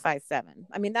 5'2" to 5'7".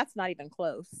 I mean, that's not even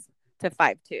close to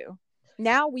 5'2".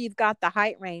 Now we've got the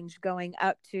height range going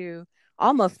up to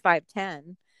almost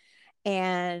 5'10",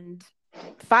 and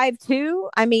 5'2".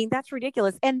 I mean, that's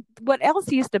ridiculous. And what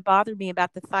else used to bother me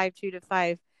about the 5'2" to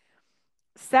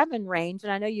 5'7" range,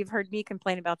 and I know you've heard me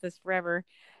complain about this forever,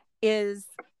 is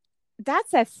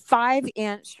that's a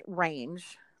 5-inch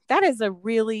range. That is a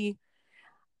really,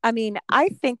 I mean, I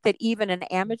think that even an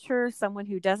amateur, someone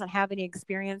who doesn't have any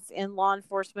experience in law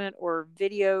enforcement or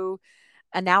video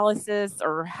analysis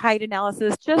or height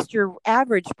analysis, just your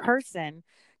average person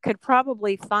could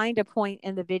probably find a point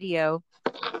in the video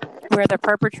where the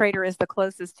perpetrator is the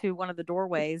closest to one of the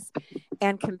doorways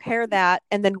and compare that,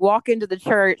 and then walk into the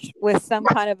church with some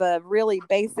kind of a really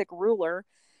basic ruler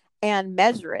and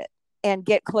measure it and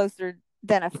get closer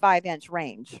than a 5-inch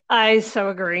range. I so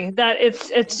agree that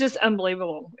it's just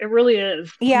unbelievable. It really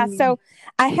is. I Yeah, mean, so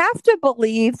I have to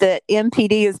believe that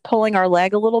MPD is pulling our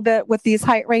leg a little bit with these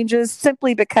height ranges,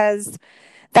 simply because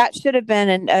that should have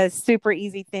been a super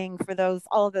easy thing for those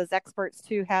all of those experts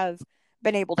to have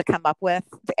been able to come up with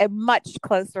a much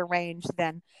closer range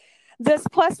than this.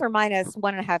 Plus or minus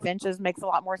 1.5 inches makes a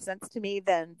lot more sense to me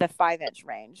than the 5-inch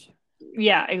range.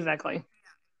 yeah, exactly.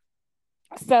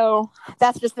 So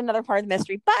that's just another part of the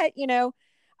mystery. But,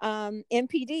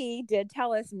 MPD did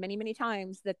tell us many, many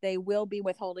times that they will be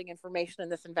withholding information in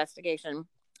this investigation.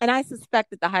 And I suspect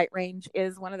that the height range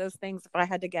is one of those things, if I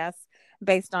had to guess,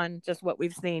 based on just what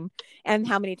we've seen and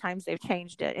how many times they've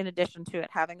changed it, in addition to it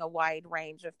having a wide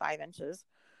range of 5 inches.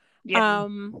 Yeah.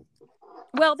 Um,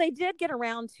 well, they did get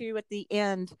around to, at the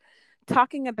end,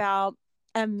 talking about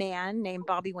a man named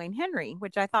Bobby Wayne Henry,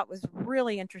 which I thought was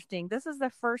really interesting. This is the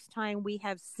first time we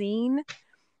have seen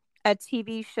a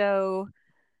TV show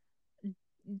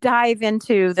dive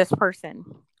into this person.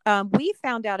 We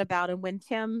found out about him when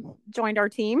Tim joined our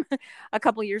team a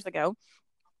couple years ago,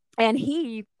 and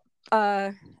he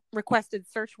uh, requested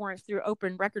search warrants through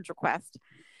open records request.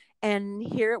 And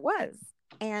here it was.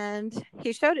 And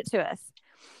he showed it to us.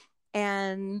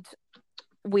 And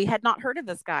we had not heard of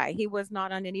this guy. He was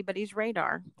not on anybody's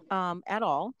radar at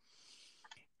all.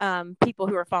 people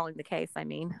who are following the case. I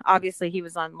mean, obviously he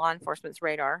was on law enforcement's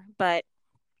radar, but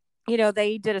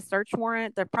they did a search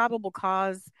warrant. The probable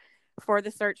cause for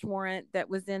the search warrant that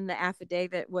was in the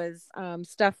affidavit was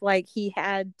stuff like he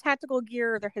had tactical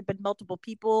gear. There had been multiple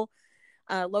people,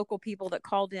 local people that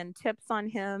called in tips on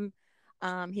him.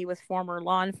 He was former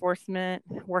law enforcement,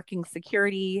 working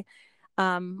security.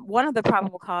 One of the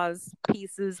probable cause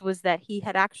pieces was that he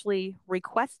had actually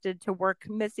requested to work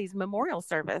Missy's memorial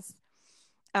service,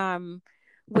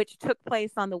 which took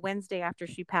place on the Wednesday after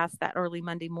she passed that early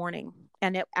Monday morning.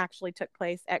 And it actually took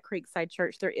place at Creekside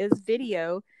Church. There is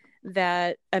video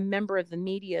that a member of the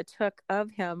media took of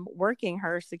him working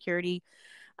security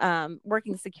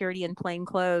in plain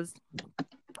clothes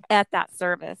at that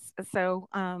service. So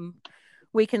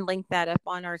we can link that up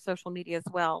on our social media as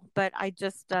well. But I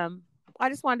just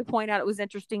wanted to point out it was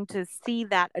interesting to see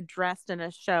that addressed in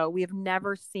a show. We have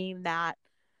never seen that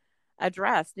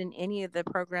addressed in any of the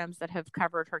programs that have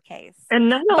covered her case. And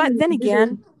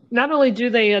not only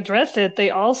do they address it, they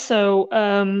also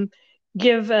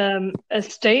give a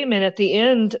statement at the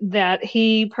end that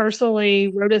he personally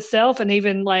wrote himself and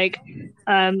even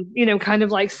kind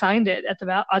of like signed it at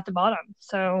the bottom.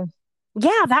 So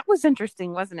yeah, that was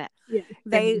interesting, wasn't it?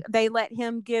 Yeah. They let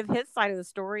him give his side of the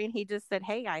story, and he just said,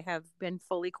 "Hey, I have been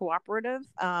fully cooperative.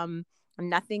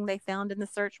 Nothing they found in the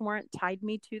search warrant tied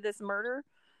me to this murder.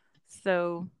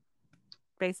 So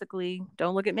basically,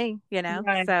 don't look at me,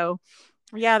 Right. So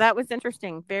yeah, that was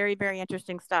interesting. Very, very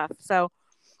interesting stuff. So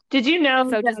did you know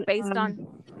so that, just based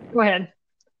on go ahead.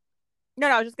 No,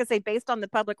 I was just gonna say, based on the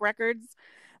public records,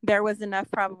 there was enough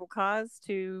probable cause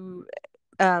to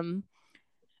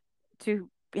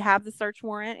have the search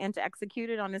warrant and to execute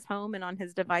it on his home and on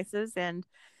his devices. And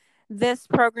this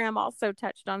program also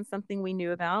touched on something we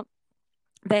knew about.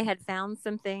 They had found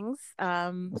some things,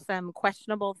 some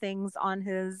questionable things on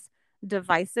his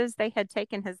devices. They had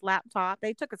taken his laptop.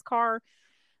 They took his car.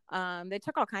 They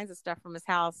took all kinds of stuff from his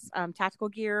house, tactical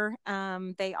gear.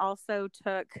 They also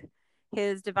took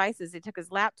his devices. They took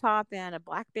his laptop and a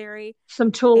BlackBerry.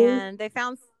 Some tools. And they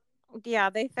found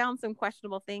some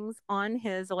questionable things on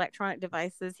his electronic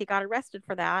devices. He got arrested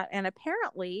for that. And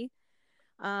apparently,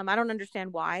 I don't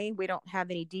understand why we don't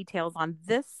have any details on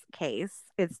this case.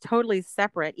 It's totally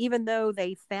separate, even though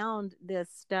they found this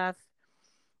stuff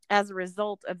as a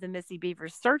result of the Missy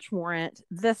Bevers search warrant.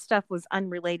 This stuff was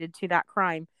unrelated to that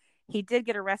crime. He did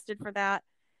get arrested for that.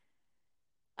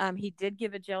 He did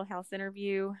give a jailhouse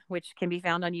interview, which can be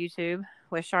found on YouTube,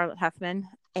 with Charlotte Huffman.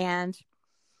 And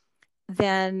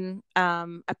then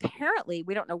apparently,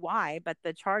 we don't know why, but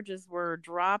the charges were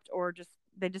dropped, or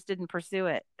they just didn't pursue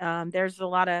it. There's a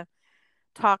lot of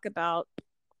talk about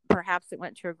perhaps it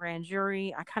went to a grand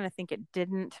jury. I kind of think it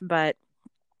didn't, but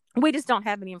we just don't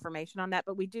have any information on that.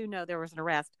 But we do know there was an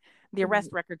arrest. The arrest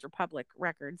records are public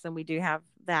records, and we do have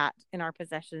that in our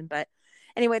possession. But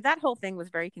anyway, that whole thing was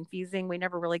very confusing. We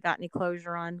never really got any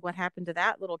closure on what happened to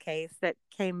that little case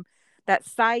that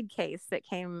side case that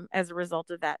came as a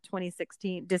result of that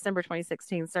December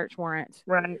 2016 search warrant.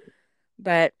 Right.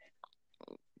 But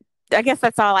I guess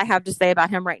that's all I have to say about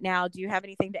him right now. Do you have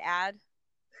anything to add?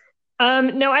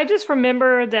 No, I just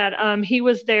remember that he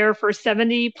was there for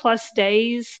 70 plus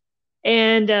days,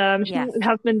 and Yes.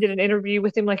 Huffman did an interview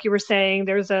with him, like you were saying.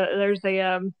 There's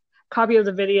a copy of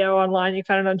the video online. You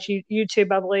found it on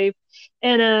YouTube, I believe.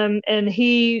 And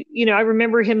he, I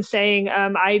remember him saying,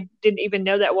 I didn't even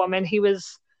know that woman. He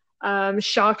was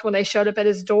shocked when they showed up at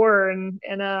his door, and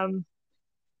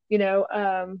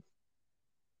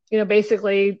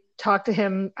basically talked to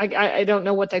him. I don't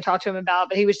know what they talked to him about,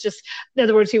 but he was just, in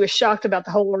other words, he was shocked about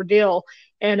the whole ordeal,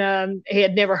 and he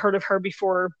had never heard of her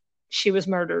before she was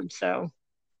murdered. So,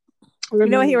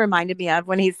 what he reminded me of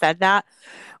when he said that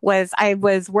was, I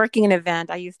was working an event.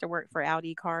 I used to work for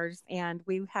Audi Cars, and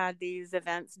we had these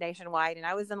events nationwide, and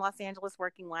I was in Los Angeles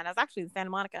working one. I was actually in Santa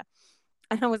Monica,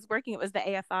 and I was working, it was the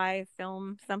AFI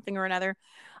film something or another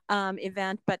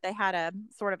event, but they had a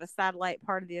sort of a satellite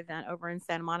part of the event over in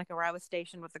Santa Monica where I was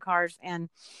stationed with the cars. And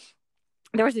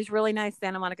there was these really nice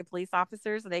Santa Monica police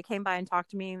officers, and they came by and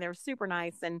talked to me, and they were super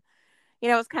nice. And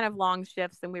it was kind of long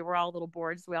shifts, and we were all a little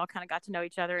bored, so we all kind of got to know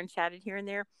each other and chatted here and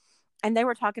there. And they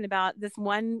were talking about, this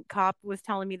one cop was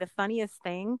telling me the funniest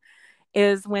thing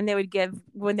is when they would get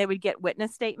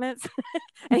witness statements.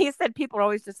 And he said people are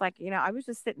always just like, I was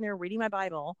just sitting there reading my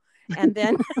Bible, and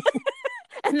then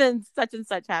and then such and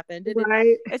such happened. And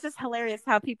right. It's just hilarious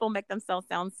how people make themselves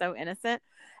sound so innocent.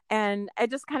 And it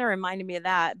just kind of reminded me of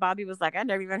that. Bobby was like, I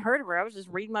never even heard of her. I was just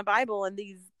reading my Bible, and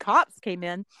these cops came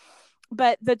in.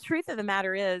 But the truth of the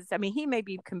matter is, I mean, he may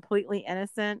be completely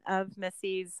innocent of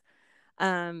Missy's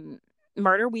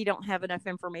murder. We don't have enough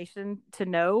information to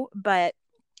know, but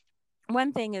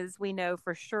one thing is we know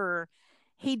for sure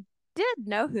he did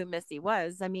know who Missy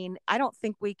was. I mean, I don't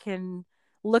think we can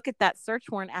look at that search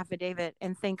warrant affidavit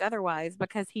and think otherwise,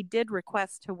 because he did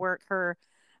request to work her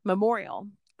memorial.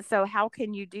 So how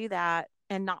can you do that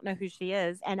and not know who she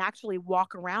is and actually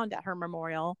walk around at her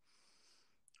memorial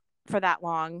for that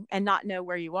long and not know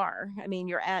where you are? I mean,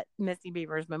 you're at Missy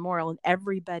Bevers memorial and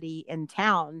everybody in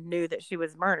town knew that she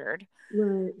was murdered.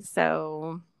 Right.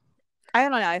 So I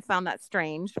don't know. I found that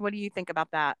strange. What do you think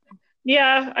about that?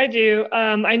 Yeah, I do.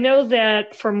 I know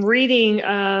that from reading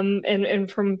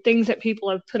and from things that people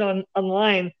have put on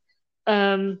online,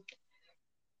 um,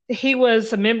 he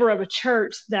was a member of a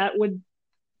church that would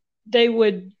they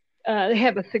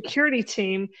have a security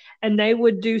team, and they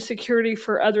would do security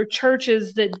for other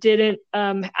churches that didn't,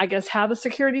 I guess, have a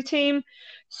security team.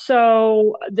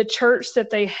 So the church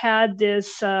that they had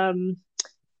this, what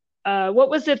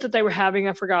was it that they were having?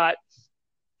 I forgot.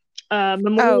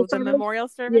 Memorial Oh, the service. memorial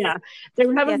service. Yeah, they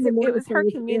were having a Yes, it memorial was her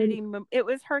service. And, community. It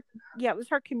was her. Yeah, it was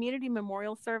her community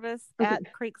memorial service at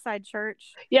okay. Creekside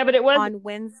Church Yeah, but it was. on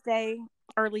Wednesday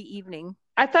early evening.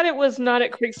 I thought it was not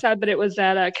at Creekside, but it was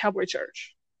at a Cowboy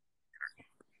Church.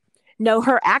 No,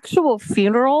 her actual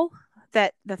funeral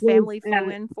that the Was family at flew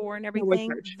in for and Cowboy everything,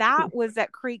 Church. that Okay. was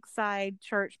at Creekside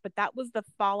Church, but that was the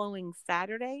following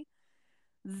Saturday.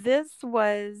 This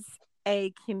was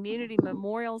a community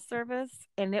memorial service,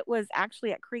 and it was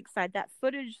actually at Creekside. That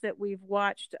footage that we've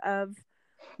watched of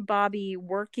Bobby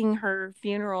working her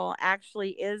funeral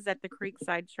actually is at the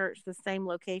Creekside Church, the same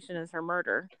location as her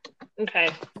murder. Okay.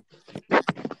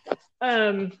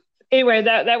 Um. Anyway,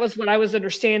 that was what I was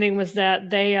understanding, was that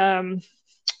they um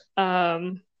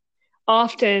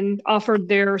often offered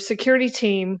their security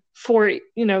team for,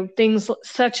 things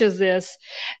such as this,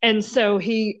 and so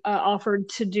he offered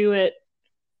to do it,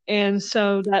 and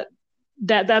so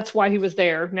that's why he was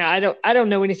there. Now I don't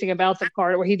know anything about the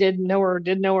part where he didn't know her or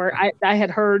did know her. I had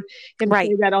heard him Right.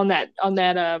 say that on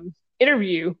that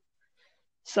interview.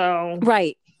 So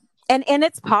Right. And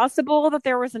it's possible that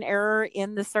there was an error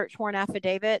in the search warrant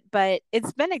affidavit, but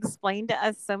it's been explained to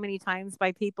us so many times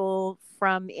by people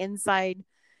from inside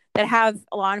that have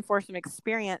law enforcement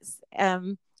experience.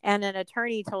 And an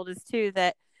attorney told us too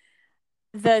that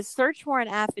the search warrant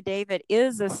affidavit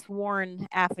is a sworn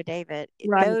affidavit.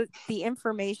 right, Though the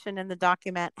information in the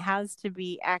document has to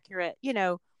be accurate, to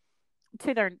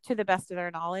the best of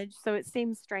their knowledge. So it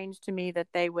seems strange to me that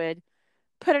they would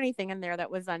put anything in there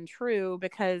that was untrue,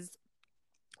 because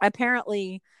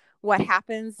apparently what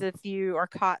happens if you are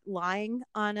caught lying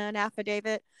on an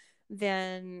affidavit,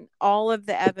 then all of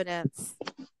the evidence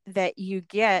that you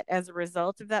get as a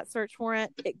result of that search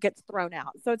warrant, it gets thrown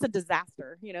out. So it's a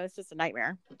disaster. It's just a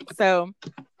nightmare. So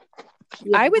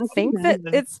yeah, I would I can think that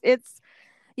imagine. it's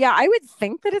yeah, I would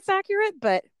think that it's accurate,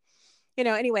 but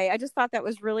anyway, I just thought that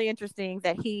was really interesting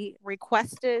that he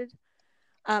requested.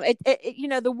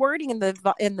 The wording in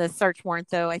the search warrant,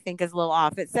 though, I think is a little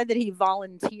off. It said that he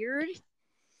volunteered,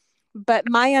 but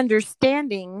my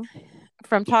understanding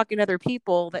from talking to other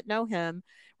people that know him,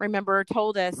 remember,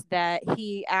 told us that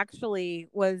he actually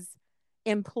was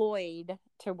employed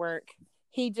to work.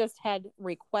 He just had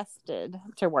requested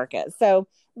to work it. So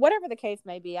whatever the case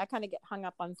may be, I kind of get hung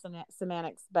up on some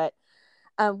semantics, but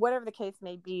whatever the case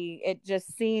may be, it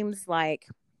just seems like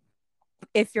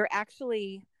if you're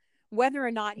actually, whether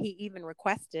or not he even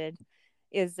requested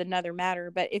is another matter,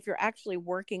 but if you're actually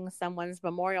working someone's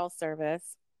memorial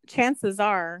service, chances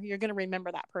are you're going to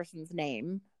remember that person's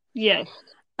name. Yes.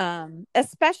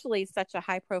 Especially such a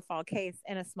high profile case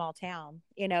in a small town.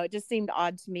 It just seemed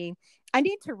odd to me. I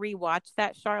need to rewatch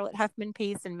that Charlotte Huffman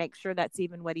piece and make sure that's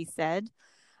even what he said.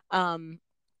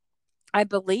 I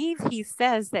believe he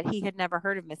says that he had never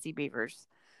heard of Missy Bevers,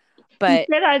 but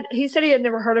He said he had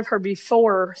never heard of her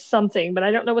before something, but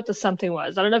I don't know what the something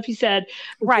was. I don't know if he said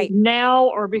right, now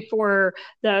or before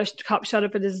the cop showed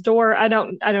up at his door. I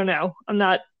don't know.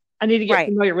 I need to get right,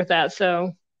 familiar with that.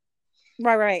 So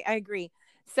right. I agree.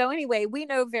 So anyway, we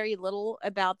know very little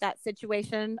about that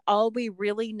situation. All we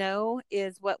really know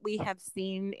is what we have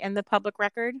seen in the public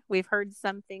record. We've heard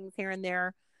some things here and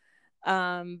there,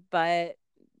 but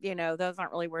those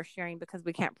aren't really worth sharing because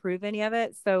we can't prove any of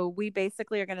it. So we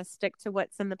basically are going to stick to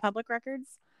what's in the public records.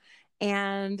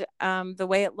 And the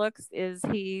way it looks is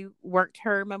he worked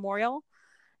her memorial,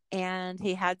 and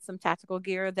he had some tactical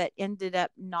gear that ended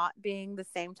up not being the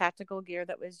same tactical gear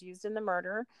that was used in the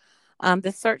murder.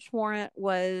 The search warrant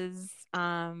was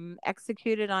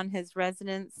executed on his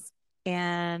residence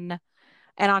and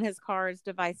on his car's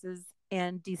devices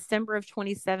in December of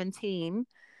 2017.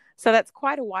 So that's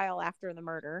quite a while after the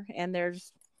murder. And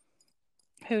there's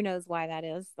Who knows why that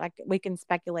is? Like, we can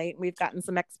speculate. We've gotten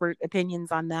some expert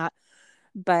opinions on that,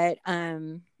 but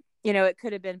it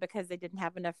could have been because they didn't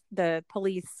have enough. The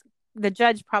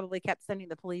judge probably kept sending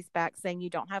the police back saying you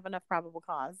don't have enough probable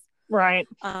cause. Right.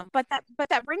 But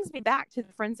that brings me back to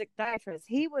the forensic diatrist.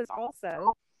 He was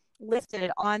also listed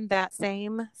on that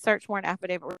same search warrant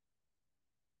affidavit,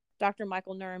 Dr.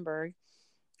 Michael Nuremberg,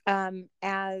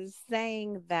 as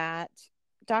saying that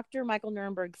Dr. Michael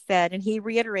Nuremberg said, and he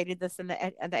reiterated this in the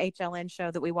HLN show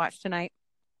that we watched tonight.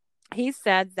 He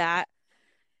said that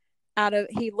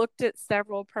he looked at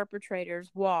several perpetrators'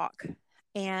 walk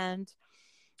and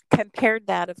compared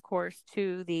that, of course,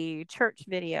 to the church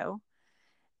video.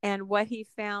 And what he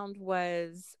found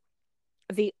was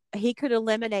he could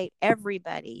eliminate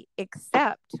everybody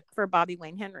except for Bobby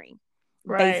Wayne Henry,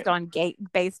 right,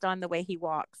 based on the way he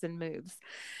walks and moves,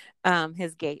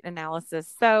 his gait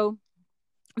analysis. So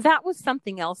that was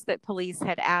something else that police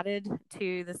had added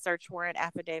to the search warrant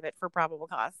affidavit for probable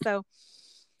cause. So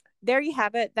there you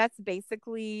have it. That's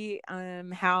basically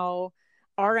how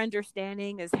our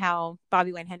understanding is how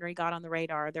Bobby Wayne Henry got on the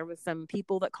radar. There was some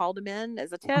people that called him in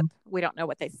as a tip. We don't know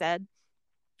what they said,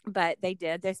 but they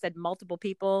did. They said multiple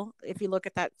people. If you look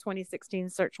at that 2016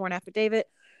 search warrant affidavit,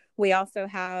 we also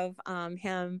have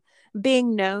him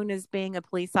being known as being a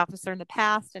police officer in the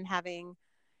past and having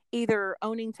either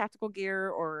owning tactical gear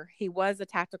or he was a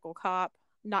tactical cop.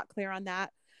 Not clear on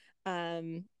that.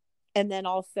 And then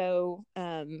also,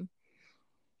 public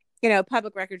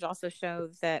records also show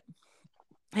that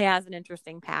he has an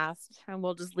interesting past, and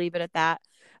we'll just leave it at that.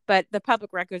 But the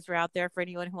public records are out there for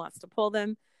anyone who wants to pull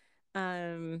them.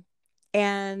 And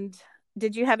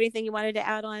did you have anything you wanted to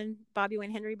add on Bobby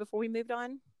Wayne Henry before we moved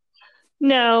on?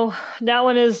 No, that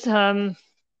one is kind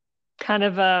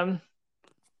of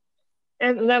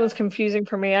and that was confusing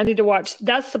for me. I need to watch.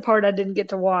 That's the part I didn't get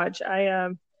to watch.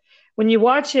 When you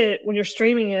watch it, when you're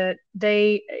streaming it,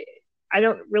 I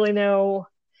don't really know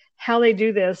how they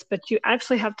do this, but you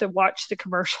actually have to watch the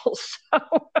commercials.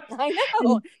 I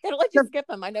know. They don't let you skip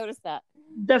them. I noticed that.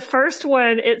 The first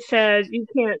one, it said you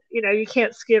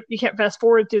can't skip, you can't fast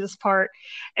forward through this part.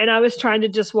 And I was trying to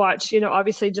just watch,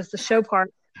 obviously just the show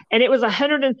part. And it was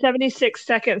 176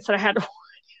 seconds that I had to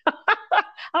watch.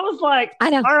 I was like,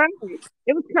 I know. All right.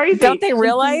 It was crazy. Don't they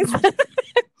realize?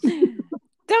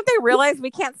 Don't they realize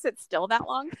we can't sit still that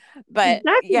long? But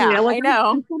exactly. Yeah, I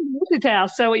know.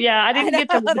 Multitask. So yeah, I didn't get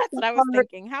to. That's what I was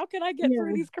thinking. How can I get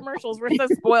through these commercials? We're so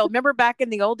spoiled. Remember back in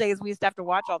the old days, we used to have to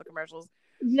watch all the commercials.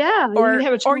 Yeah.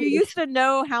 Or you used to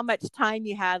know how much time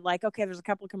you had. Like, okay, there's a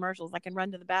couple of commercials. I can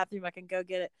run to the bathroom. I can go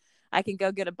get it. I can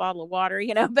go get a bottle of water,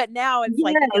 but now it's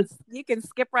like you can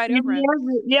skip right over it.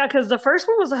 Yeah, because the first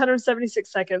one was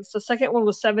 176 seconds. The second one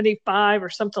was 75 or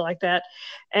something like that.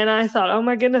 And I thought, oh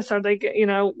my goodness, are they,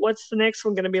 what's the next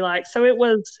one going to be like? So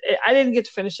I didn't get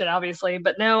to finish it, obviously.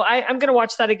 But no, I'm going to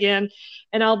watch that again,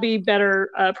 and I'll be better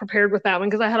prepared with that one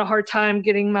because I had a hard time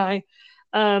getting my,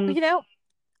 I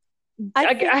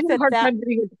had a hard time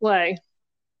getting it to play.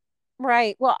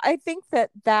 Right. Well, I think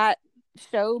that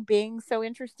show being so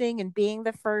interesting and being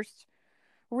the first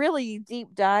really deep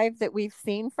dive that we've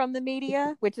seen from the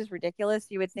media, which is ridiculous.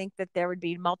 You would think that there would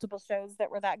be multiple shows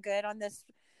that were that good on this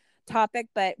topic,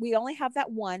 but we only have that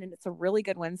one, and it's a really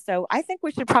good one. So I think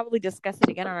we should probably discuss it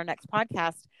again on our next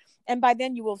podcast. And by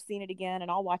then you will have seen it again, and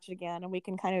I'll watch it again, and we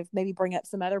can kind of maybe bring up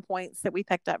some other points that we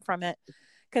picked up from it,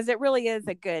 because it really is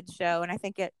a good show, and I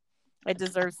think it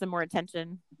deserves some more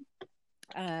attention.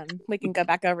 We can go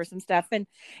back over some stuff, and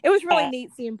it was really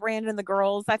neat seeing Brandon and the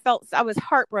girls. I was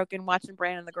heartbroken watching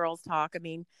Brandon and the girls talk. I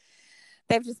mean,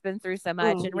 they've just been through so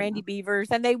much. And Randy Bevers,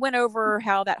 and they went over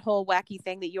how that whole wacky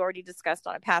thing that you already discussed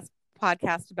on a past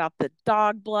podcast about the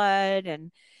dog blood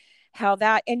and how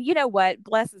that, and you know what,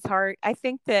 bless his heart, I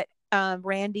think that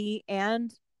Randy and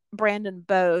Brandon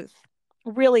both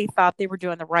really thought they were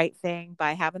doing the right thing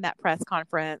by having that press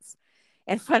conference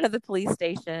in front of the police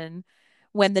station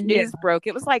when the news broke.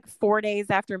 It was like 4 days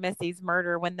after Missy's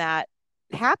murder when that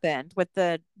happened, with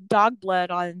the dog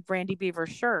blood on Randy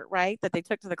Beaver's shirt, right? That they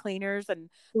took to the cleaners, and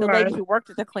the lady who worked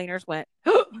at the cleaners went,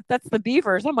 oh, that's the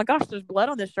Beavers. Oh my gosh, there's blood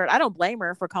on this shirt. I don't blame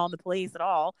her for calling the police at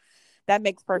all. That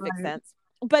makes perfect sense.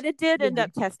 But it did end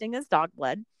up testing as dog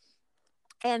blood.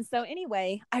 And so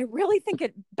anyway, I really think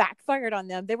it backfired on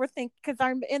them. They were thinking, because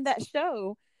I'm in that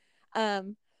show.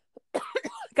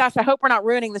 Gosh, I hope we're not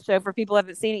ruining the show for people who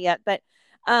haven't seen it yet. But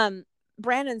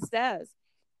Brandon says,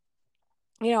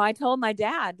 I told my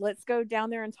dad, let's go down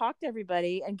there and talk to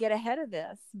everybody and get ahead of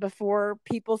this before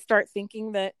people start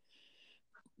thinking that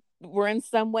we're in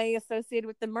some way associated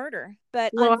with the murder.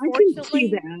 But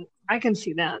unfortunately, I can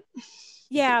see that.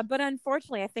 Yeah, but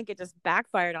unfortunately, I think it just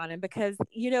backfired on him because,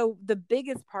 the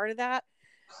biggest part of that,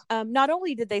 not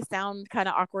only did they sound kind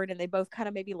of awkward and they both kind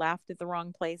of maybe laughed at the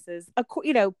wrong places,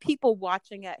 people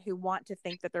watching it who want to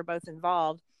think that they're both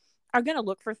involved are going to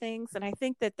look for things. And I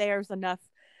think that there's enough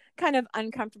kind of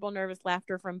uncomfortable, nervous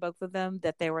laughter from both of them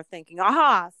that they were thinking,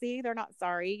 aha, see, they're not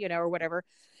sorry, or whatever.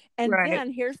 And Right.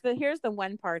 then here's the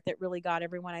one part that really got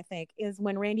everyone, I think, is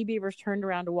when Randy Bevers turned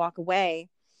around to walk away,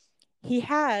 he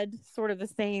had sort of the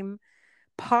same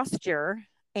posture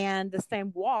and the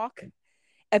same walk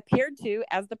appeared to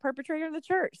as the perpetrator in the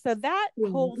church. So that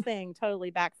whole Yeah. thing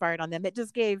totally backfired on them. It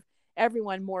just gave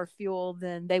everyone more fuel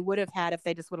than they would have had if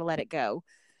they just would have let it go,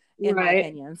 in my Right.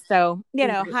 opinion. So,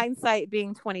 Right. hindsight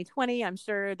being 2020, I'm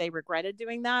sure they regretted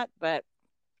doing that, but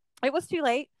it was too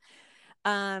late.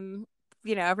 Um,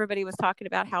 everybody was talking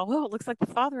about how, oh, it looks like the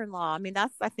father-in-law. I mean,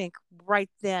 that's, I think, right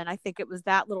then, I think it was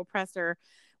that little presser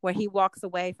where he walks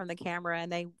away from the camera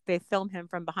and they film him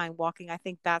from behind walking. I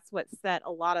think that's what set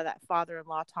a lot of that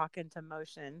father-in-law talk into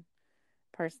motion,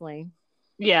 personally.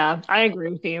 Yeah, I agree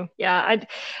with you. Yeah,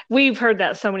 we've heard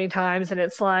that so many times, and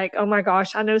it's like, oh my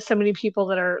gosh, I know so many people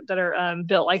that are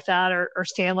built like that, or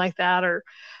stand like that, or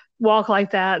walk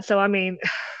like that. So I mean,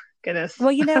 goodness.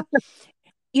 Well,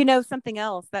 something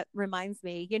else that reminds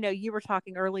me, you were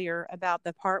talking earlier about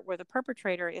the part where the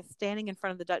perpetrator is standing in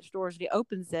front of the Dutch doors and he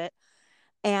opens it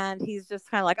and he's just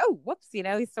kind of like, oh, whoops,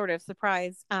 he's sort of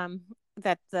surprised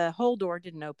that the whole door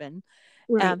didn't open.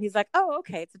 Right. He's like, oh,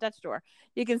 okay, it's a Dutch door.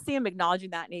 You can see him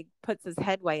acknowledging that and he puts his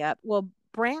head way up. Well,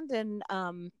 Brandon,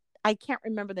 I can't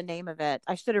remember the name of it.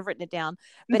 I should have written it down.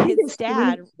 I But think his it's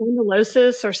dad,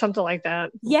 spondylosis or something like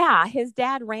that. yeah, his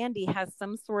dad, Randy, has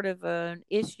some sort of an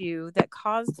issue that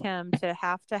caused him to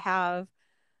have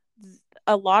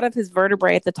a lot of his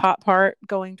vertebrae at the top part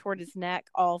going toward his neck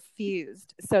all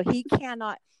fused. So he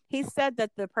cannot. He said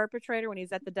that the perpetrator, when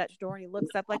he's at the Dutch door and he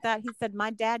looks up like that, he said,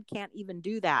 my dad can't even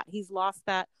do that. He's lost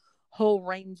that whole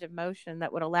range of motion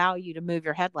that would allow you to move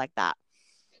your head like that.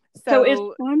 So it's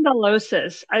So,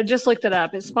 spondylosis. I just looked it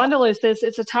up. It's spondylosis.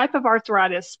 It's a type of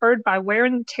arthritis spurred by wear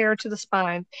and tear to the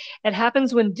spine. It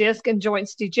happens when disc and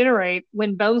joints degenerate,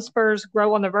 when bone spurs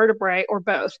grow on the vertebrae, or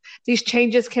both. These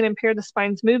changes can impair the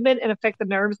spine's movement and affect the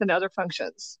nerves and other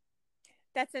functions.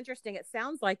 that's interesting. It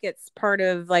sounds like it's part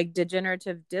of like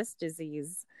degenerative disc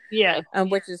disease, Yeah.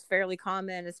 which is fairly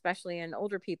common, especially in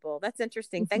older people. That's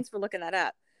interesting. Thanks for looking that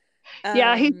up.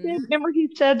 Yeah, he Um, said. Remember, he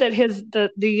said that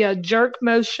the jerk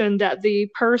motion that the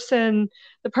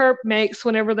perp makes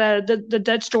whenever the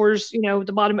Dutch doors,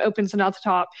 the bottom opens and not the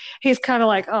top. He's kind of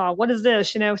like, oh, what is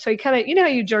this? So he kind of, how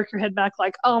you jerk your head back,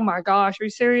 like, oh my gosh, are you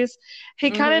serious?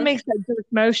 He kind of mhm. makes that jerk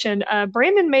motion.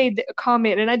 Brandon made a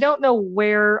comment, and I don't know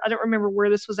where, I don't remember where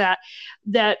this was at,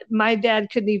 that my dad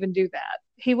couldn't even do that.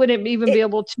 He wouldn't even It be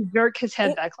able to jerk his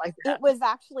head it back like it that. was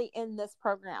actually in this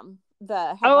program,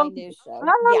 the Oh, headline news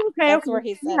show. Yeah, oh, okay, that's okay, where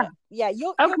he said yeah, it. Yeah,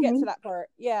 you'll get okay. to that part.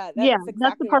 Yeah, Yeah, that's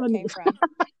that's the exactly where part it of came me. from.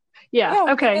 Yeah, Yeah,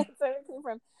 okay. that's where it came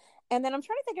from. And then I'm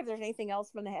trying to think if there's anything else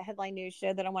from the headline news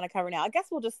show that I want to cover now. I guess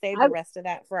we'll just save I, the rest of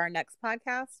that for our next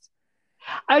podcast.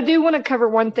 I do want to cover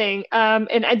one thing.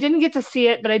 And I didn't get to see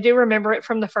it, but I do remember it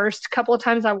from the first couple of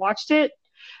times I watched it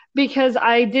because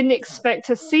I didn't expect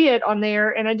to see it on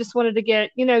there. And I just wanted to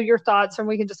get, your thoughts, and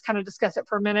we can just kind of discuss it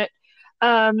for a minute.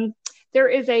 Um, there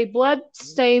is a blood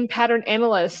stain pattern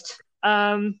analyst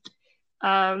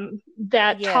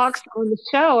that Yes. talks on the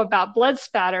show about blood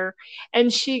spatter,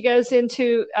 and she goes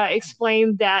into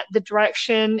explain that the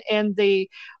direction and the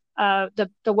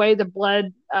way the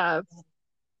blood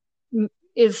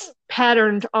is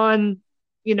patterned on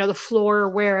the floor or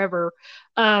wherever,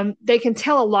 they can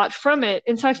tell a lot from it.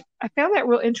 And so I found that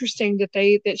real interesting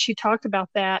that she talked about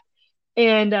that.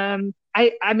 And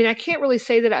I mean, I can't really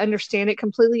say that I understand it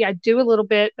completely. I do a little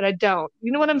bit, but I don't,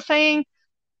 you know what I'm saying?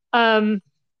 um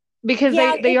because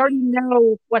Yeah, they already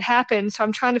know what happened, so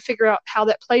I'm trying to figure out how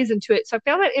that plays into it. So I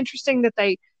found that interesting that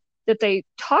they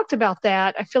talked about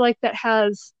that. I feel like that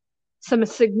has some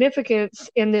significance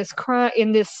in this crime,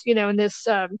 in this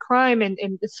crime, and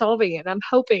solving it. I'm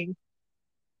hoping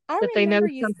I that they know remember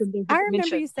you something they I haven't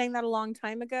remember mentioned. you saying that a long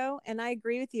time ago, and I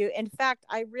agree with you. In fact,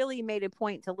 I really made a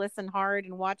point to listen hard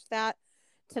and watch that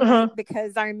Uh-huh. tonight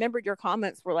because I remembered your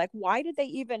comments were like, why did they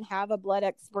even have a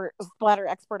bladder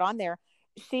expert on there?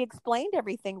 She explained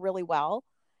everything really well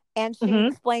and she Hmm.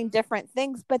 explained different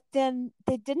things, but then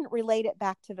they didn't relate it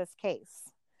back to this case.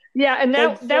 Yeah, and They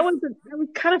that just was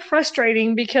kind of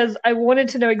frustrating because I wanted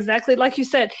to know exactly, like you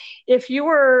said, if you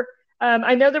were.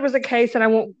 I know there was a case, and I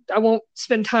won't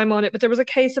spend time on it, but there was a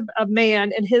case of a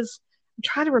man and his. I'm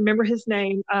trying to remember his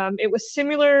name. It was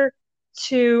similar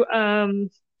to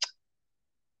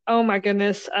Oh my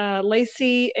goodness.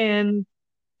 Lacey and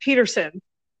Peterson.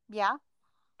 Yeah.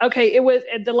 Okay, it was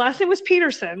the last name was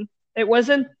Peterson. It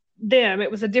wasn't them. It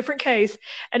was a different case,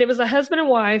 and it was a husband and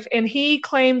wife. And he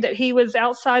claimed that he was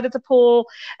outside at the pool,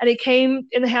 and he came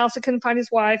in the house and couldn't find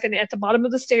his wife. And at the bottom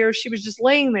of the stairs, she was just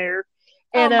laying there.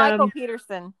 Oh, And Michael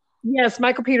Peterson. yes,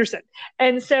 Michael Peterson.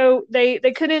 And so they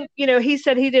couldn't. He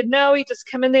said he didn't know. He just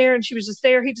come in there, and she was just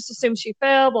there. He just assumed she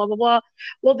fell. Blah blah blah.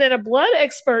 Well, then a blood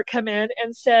expert come in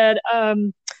and said,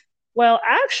 well,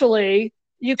 actually,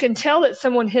 you can tell that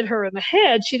someone hit her in the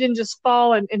head. She didn't just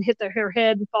fall and hit her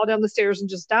head and fall down the stairs and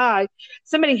just die.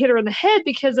 Somebody hit her in the head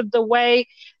because of the way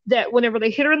that whenever they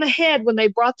hit her in the head, when they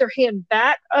brought their hand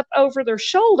back up over their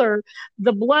shoulder,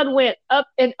 the blood went up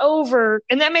and over,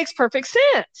 and that makes perfect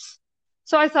sense.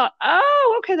 So I thought,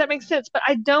 oh, okay, that makes sense. But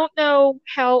I don't know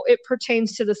how it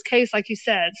pertains to this case, like you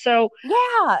said. So Yeah.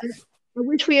 I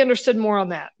wish we understood more on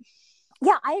that.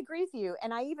 Yeah, I agree with you.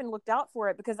 And I even looked out for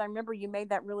it because I remember you made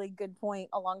that really good point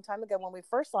a long time ago when we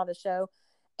first saw the show.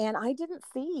 And I didn't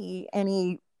see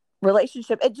any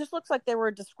relationship. It just looks like they were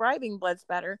describing blood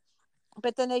spatter,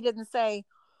 but then they didn't say,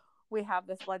 we have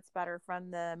this blood spatter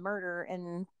from the murder.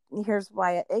 And here's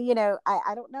why,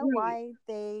 I don't know Right. why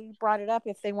they brought it up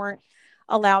if they weren't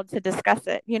allowed to discuss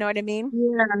it. You know what I mean?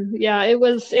 Yeah, yeah, it Yeah,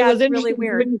 was it's really interesting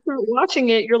weird. when you start watching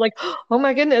it. You're like, oh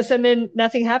my goodness, and then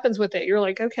nothing happens with it. You're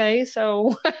like, okay,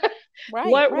 so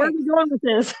Right, what? Where are right. we going with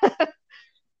this?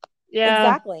 Yeah,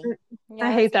 Exactly. I Yeah,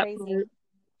 that's hate that crazy. part.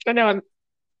 I know it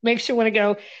makes you want to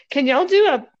go. Can y'all do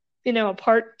a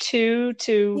part two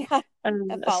to Yeah, a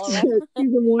follow up.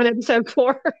 season one, episode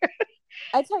four?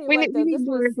 I tell you we what, need we though, need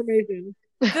more information.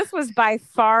 this was by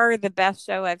far the best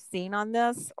show I've seen on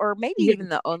this, or maybe Yeah, even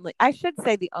the only, I should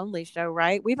say the only show,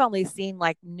 right? We've only seen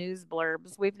like news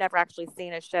blurbs. We've never actually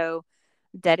seen a show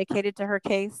dedicated to her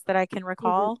case that I can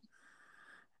recall.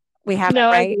 We haven't, no,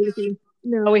 I right? agree with you.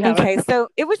 No, we haven't. Okay, so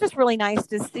it was just really nice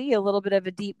to see a little bit of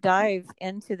a deep dive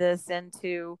into this and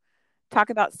to talk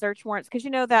about search warrants because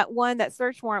that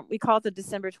search warrant we call it the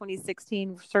December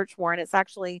 2016 search warrant. It's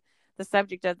actually the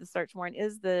subject of the search warrant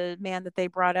is the man that they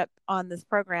brought up on this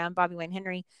program, Bobby Wayne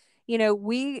Henry.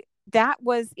 We that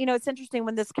was it's interesting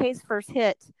when this case first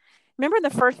hit. Remember in the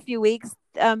first few weeks,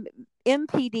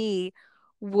 MPD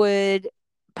would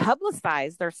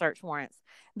publicize their search warrants.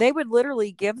 They would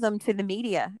literally give them to the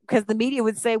media because the media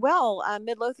would say, well,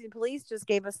 Midlothian police just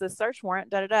gave us this search warrant,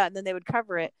 da da da, and then they would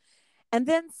cover it. And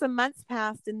then some months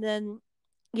passed, and then,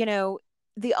 you know,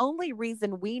 the only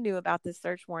reason we knew about this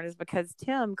search warrant is because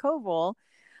Tim Koval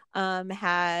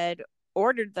had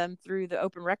ordered them through the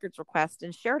open records request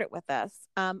and shared it with us.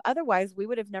 Otherwise, we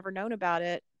would have never known about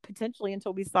it potentially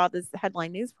until we saw this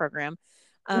headline news program.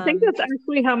 I think Um, that's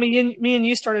actually how me and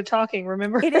you started talking.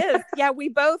 Remember? it is. Yeah, we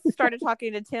both started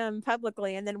talking to Tim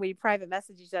publicly and then we private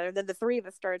messaged each other. Then the three of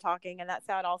us started talking, and that's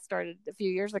how it all started a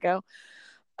few years ago.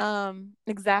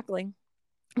 Exactly.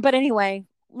 But anyway,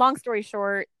 long story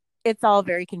short, it's all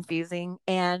very confusing.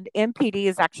 And MPD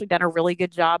has actually done a really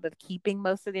good job of keeping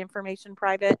most of the information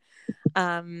private.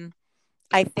 Um,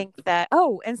 I think that,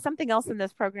 oh, and something else in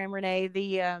this program,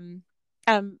 Renee,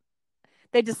 um,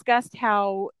 they discussed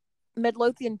how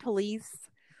Midlothian police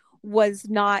was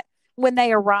not, when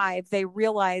they arrived, they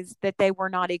realized that they were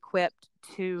not equipped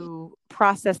to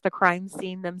process the crime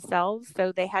scene themselves.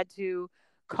 So they had to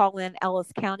call in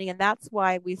Ellis County. And that's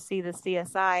why we see the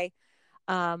CSI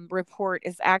report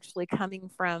is actually coming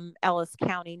from Ellis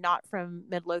County, not from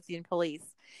Midlothian Police.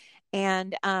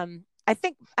 And I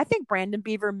think Brandon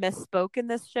Beaver misspoke in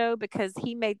this show because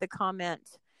he made the comment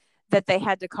that they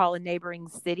had to call a neighboring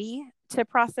city to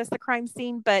process the crime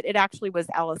scene, but it actually was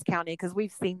Ellis County because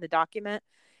we've seen the document.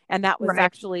 And that was Right.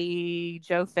 actually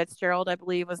Joe Fitzgerald, I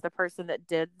believe, was the person that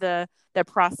did that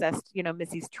processed,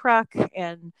 Missy's truck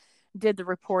and did the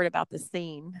report about the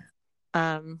scene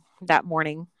that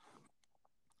morning.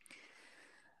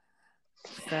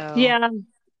 So Yeah,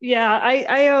 yeah.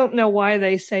 I don't know why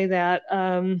they say that.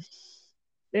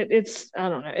 It's I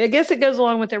don't know. I guess it goes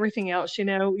along with everything else.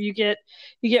 You get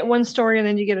one story and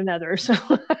then you get another. So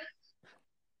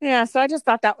yeah, so I just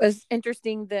thought that was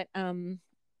interesting that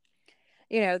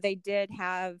they did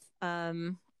have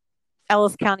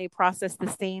Ellis County process the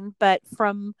scene, but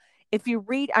from if you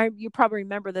read, you probably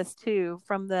remember this too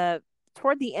from the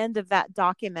toward the end of that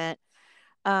document,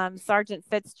 Sergeant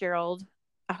Fitzgerald.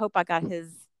 I hope I got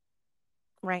his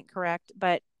rank correct,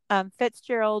 but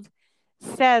Fitzgerald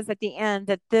says at the end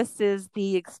that this is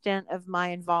the extent of my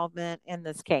involvement in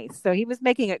this case. So he was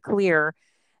making it clear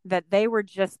that they were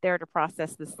just there to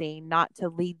process the scene, not to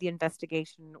lead the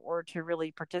investigation or to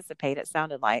really participate, it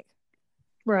sounded like.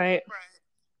 right.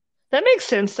 That makes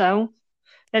sense though.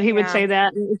 that he would Yeah. say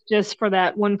that. And it's just for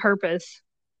that one purpose.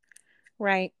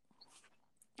 Right.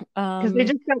 Because they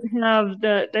just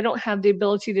they don't have the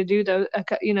ability to do those,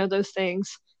 those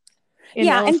things in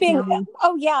Yeah, and Ellis being County.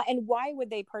 oh yeah, and why would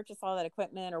they purchase all that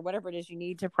equipment or whatever it is you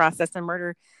need to process a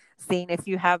murder scene if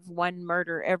you have one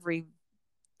murder every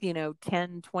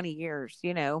 10, 20 years?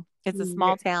 It's a Yeah.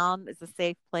 small town, it's a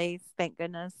safe place, thank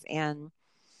goodness, and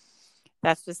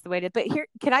that's just the way to. But here,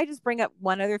 can I just bring up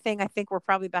one other thing? I think we're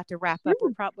probably about to wrap up.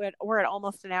 We're at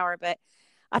almost an hour, but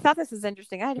I thought this was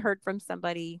interesting. I had heard from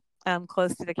somebody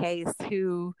close to the case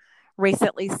who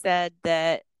recently said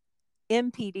that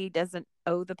MPD doesn't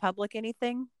owe the public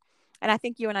anything. And I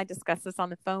think you and I discussed this on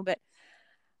the phone, but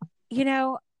you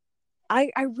know,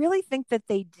 I really think that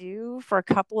they do for a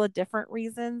couple of different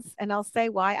reasons. And I'll say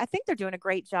why. I think they're doing a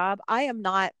great job. I am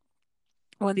not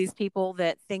one of these people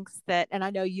that thinks that, and I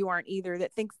know you aren't either,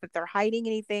 that thinks that they're hiding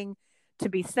anything to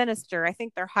be sinister. I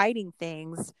think they're hiding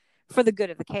things for the good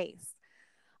of the case.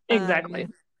 Exactly.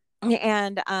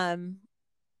 And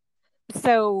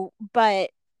so,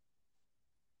 but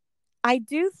I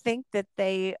do think that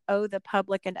they owe the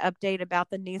public an update about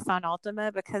the Nissan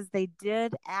Altima because they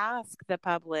did ask the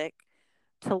public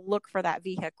to look for that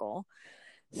vehicle.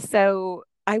 So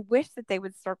I wish that they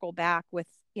would circle back with,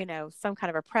 some kind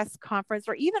of a press conference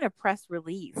or even a press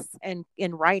release and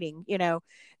in writing,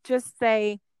 just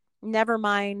say, never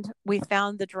mind, we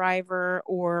found the driver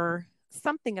or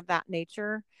something of that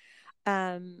nature.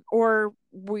 Or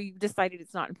we decided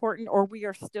it's not important, or we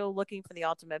are still looking for the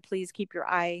ultimate. Please keep your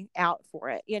eye out for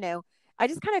it. I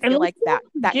just kind of And feel let's like that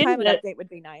not forget kind of an update would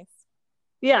be nice.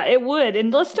 Yeah, it would.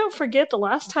 And let's don't forget the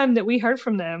last time that we heard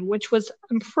from them, which was,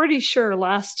 I'm pretty sure,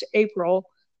 last April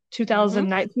Mm-hmm.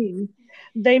 2019.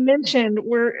 They mentioned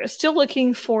we're still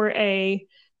looking for a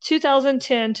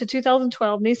 2010 to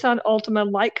 2012 Nissan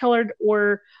Altima light colored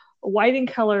or white in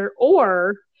color,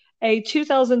 or a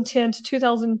 2010 to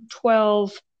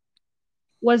 2012,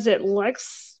 was it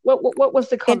Lex? What was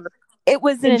the And car? it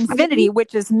was an Infinity? Infinity,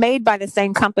 which is made by the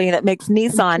same company that makes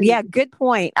Nissan. Yeah, good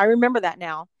point. I remember that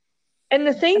now. And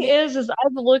the I thing mean, is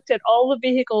I've looked at all the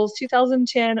vehicles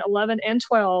 2010, 11, and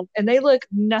 12, and they look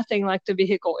nothing like the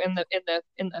vehicle in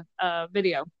the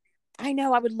video. I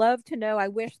know. I would love to know. I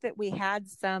wish that we had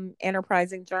some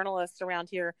enterprising journalists around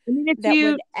here I mean, that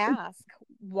would ask,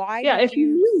 why yeah, did if you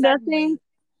you knew nothing, suddenly?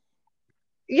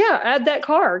 yeah, add that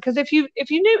car. Because if you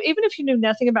knew, even if you knew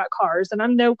nothing about cars, and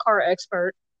I'm no car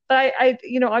expert, but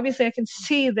obviously I can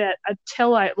see that a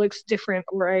tail light looks different,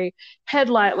 or a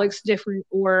headlight Yeah. looks different,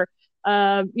 or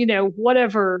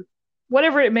whatever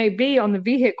it may be on the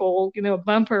vehicle, a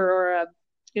bumper or a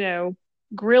you know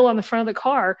grill on the front of the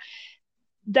car.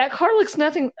 That car looks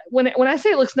nothing. When I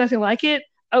say it looks nothing like it,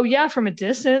 oh yeah, from a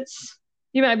distance,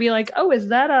 you might be like, oh, is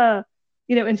that a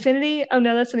Infinity? Oh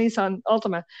no, that's a Nissan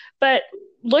Altima. But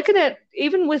looking at,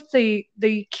 even with the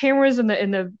cameras and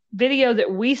the video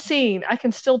that we seen, I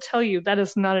can still tell you that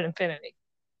is not an Infinity.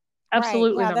 Right.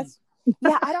 Absolutely Yeah. not.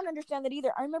 Yeah. I don't understand that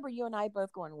either. I remember you and I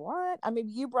both going, what? I mean,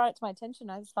 you brought it to my attention.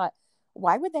 I just thought,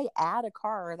 why would they add a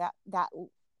car that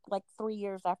like 3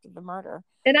 years after the murder?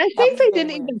 And I That think was they very didn't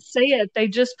weird. even say it. They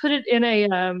just put it in a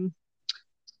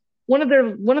one of their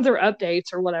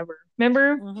updates or whatever.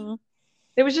 Remember? Mm-hmm.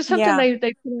 It was just something Yeah.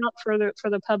 they put out for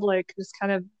the public, just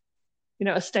kind of,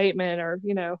 a statement, or,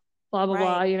 blah blah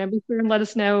blah. Right. Be sure and let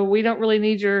us know. We don't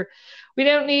need your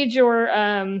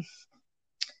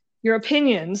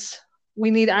opinions. We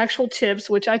need actual tips,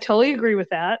 which I totally agree with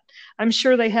that. I'm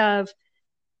sure they have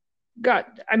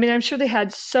I'm sure they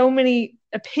had so many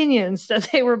opinions that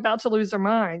they were about to lose their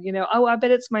mind. Oh, I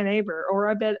bet it's my neighbor, or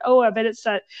I bet it's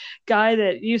that guy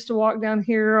that used to walk down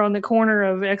here on the corner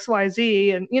of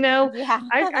XYZ. And, Yeah.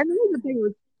 I know that they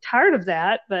were tired of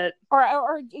that, but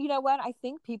or you know what? I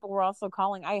think people were also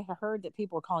calling. I heard that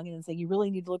people were calling in and saying, you really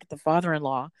need to look at the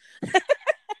father-in-law.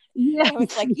 yes, And it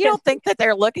was like, you yes. don't think that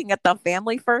they're looking at the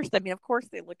family first? I mean, of course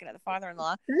they're looking at the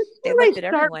father-in-law. That's They where looked they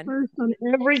at start everyone. first on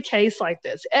every case like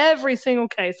this. Every single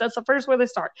case. That's the first where they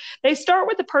start. They start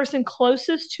with the person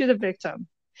closest to the victim,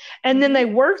 and then Mm-hmm.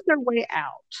 they work their way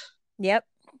out. Yep.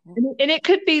 And it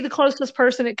could be the closest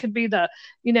person. It could be the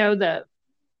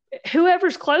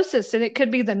whoever's closest, and it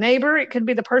could be the neighbor. It could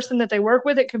be the person that they work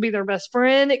with. It could be their best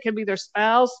friend. It could be their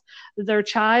spouse, their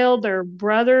child, their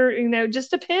brother. It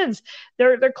just depends.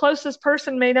 Their closest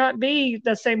person may not be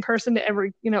the same person to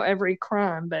every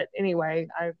crime. But anyway,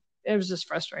 it was just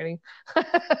frustrating.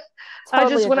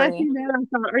 Totally When I agree. seen that, I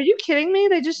thought, are you kidding me?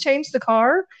 They just changed the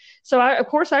car. So of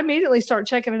course I immediately start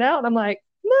checking it out, and I'm like,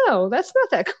 no, that's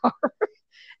not that car.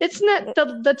 It's not.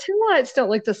 The tail lights don't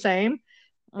look the same.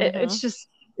 Mm-hmm. It's just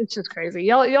it's just crazy.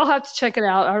 Y'all have to check it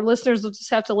out. Our listeners will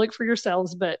just have to look for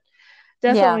yourselves, but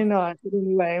Yeah. definitely not. But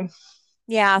anyway,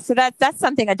 Yeah, so that's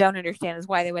something I don't understand is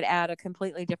why they would add a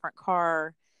completely different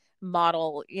car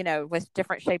model, with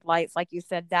different shaped lights, like you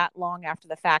said, that long after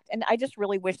the fact. And I just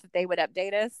really wish that they would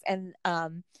update us. And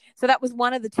so that was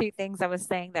one of the two things I was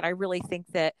saying that I really think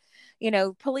that,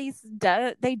 police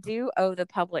do owe the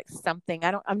public something.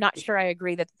 I'm not sure I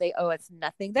agree that they owe us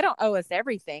nothing. They don't owe us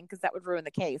everything because that would ruin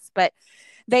the case. But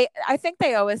I think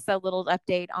they owe us a little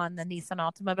update on the Nissan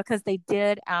Altima because they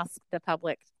did ask the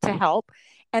public to help.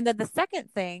 And then the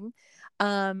second thing,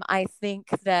 I think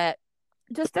that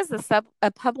just as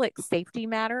a public safety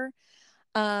matter,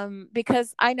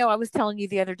 because I know I was telling you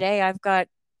the other day, I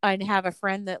have a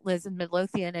friend that lives in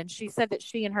Midlothian, and she said that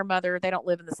she and her mother, they don't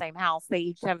live in the same house. They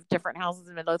each have different houses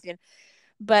in Midlothian,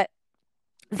 but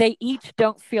they each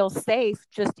don't feel safe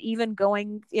just even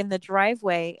going in the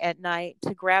driveway at night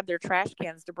to grab their trash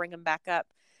cans to bring them back up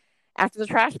after the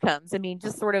trash comes. I mean,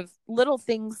 just sort of little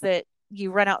things that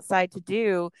you run outside to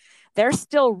do. They're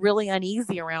still really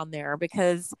uneasy around there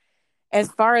because as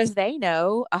far as they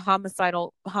know, a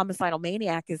homicidal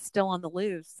maniac is still on the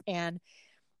loose. And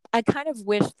I kind of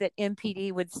wish that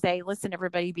MPD would say, listen,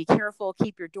 everybody, be careful,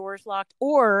 keep your doors locked.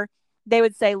 Or they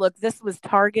would say, look, this was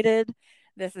targeted.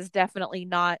 This is definitely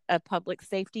not a public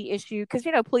safety issue. Because,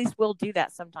 police will do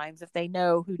that sometimes if they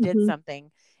know who did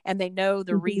something and they know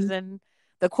the reason,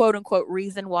 the quote unquote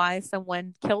reason why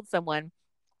someone killed someone.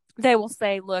 They will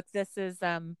say, look, this is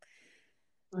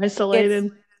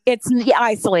isolated. It's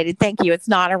isolated. Thank you. It's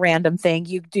not a random thing.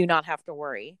 You do not have to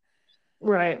worry.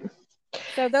 Right.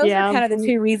 So those are kind of the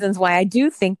two reasons why I do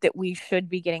think that we should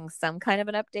be getting some kind of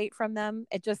an update from them.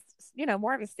 It just,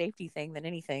 more of a safety thing than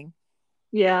anything.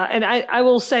 Yeah. And I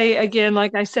will say again,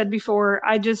 like I said before,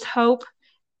 I just hope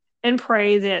and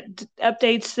pray that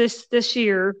updates this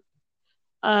year.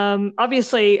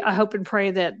 Obviously, I hope and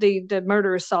pray that the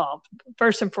murder is solved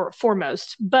first and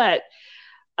foremost. But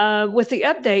with the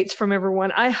updates from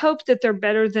everyone, I hope that they're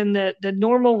better than the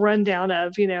normal rundown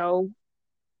of,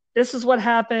 this is what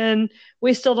happened.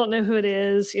 We still don't know who it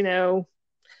is.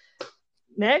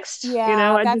 Next.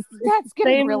 Yeah, that's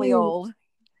getting really old.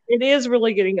 It is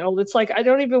really getting old. It's like I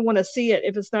don't even want to see it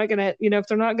if it's not gonna, if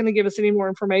they're not gonna give us any more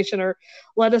information or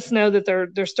let us know that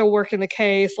they're still working the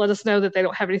case. Let us know that they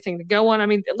don't have anything to go on. I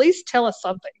mean, at least tell us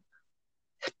something.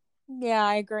 Yeah,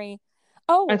 I agree.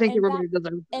 Oh, I think everybody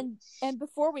deserves it. And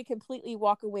before we completely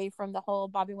walk away from the whole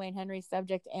Bobby Wayne Henry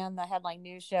subject and the headline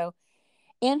news show,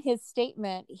 in his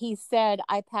statement, he said,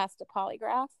 I passed a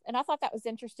polygraph. And I thought that was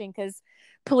interesting because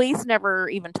police never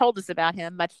even told us about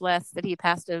him, much less that he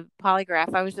passed a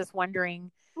polygraph. I was just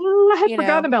wondering. I had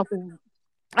forgotten about that.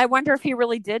 I wonder if he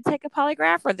really did take a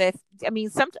polygraph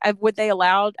or would they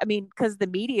allow, because the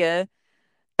media,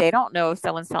 they don't know if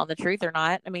someone's telling the truth or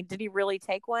not. I mean, did he really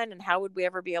take one? And how would we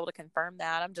ever be able to confirm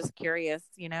that? I'm just curious,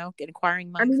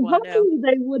 inquiring minds want to know.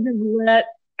 They wouldn't have let,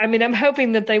 I'm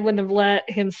hoping that they wouldn't have let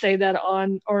him say that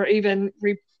on, or even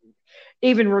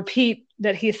repeat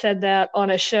that he said that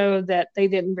on a show that they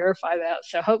didn't verify that.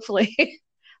 So hopefully,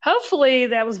 hopefully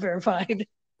that was verified.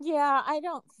 Yeah, I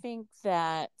don't think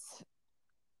that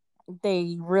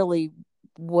they really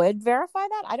would verify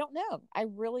that. I don't know. I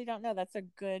really don't know. That's a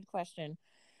good question.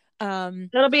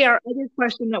 That'll be our other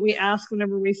question that we ask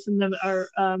whenever we send them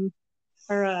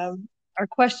our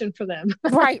question for them.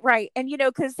 Right. And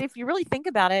because if you really think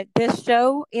about it, this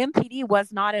show, MPD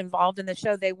was not involved in the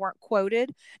show. They weren't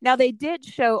quoted. Now they did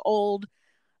show old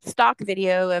stock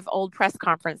video of old press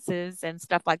conferences and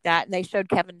stuff like that, and they showed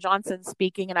Kevin Johnson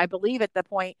speaking. And I believe at the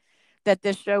point that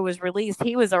this show was released,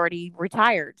 he was already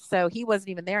retired, so he wasn't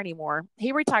even there anymore.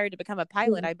 He retired to become a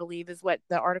pilot, I believe, is what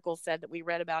the article said that we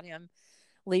read about him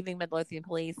leaving Midlothian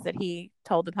Police, that he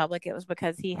told the public it was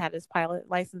because he had his pilot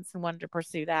license and wanted to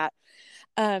pursue that.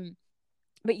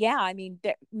 But yeah,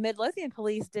 Midlothian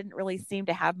Police didn't really seem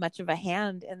to have much of a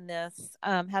hand in this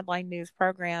headline news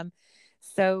program,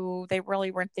 so they really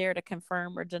weren't there to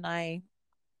confirm or deny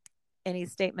any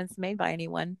statements made by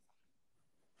anyone.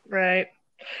 Right.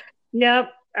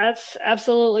 Yep, that's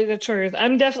absolutely the truth.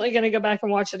 I'm definitely going to go back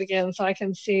and watch it again so I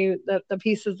can see the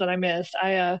pieces that I missed.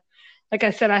 Like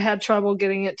I said, I had trouble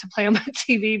getting it to play on my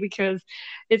TV because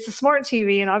it's a smart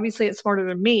TV, and obviously it's smarter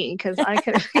than me because I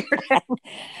couldn't figure it out.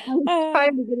 I was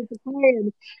trying to get it to play,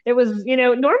 and it was,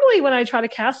 normally when I try to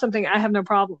cast something, I have no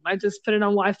problem. I just put it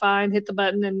on Wi-Fi and hit the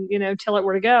button and, tell it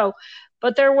where to go.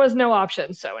 But there was no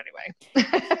option. So anyway,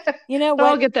 what?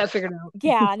 I'll get that figured out.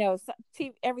 Yeah, I know.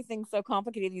 Everything's so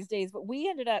complicated these days, but we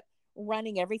ended up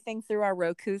running everything through our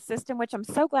Roku system, which I'm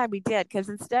so glad we did, because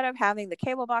instead of having the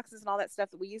cable boxes and all that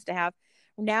stuff that we used to have,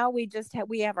 now we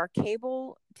have our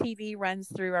cable TV runs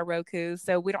through our Roku,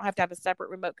 so we don't have to have a separate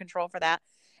remote control for that.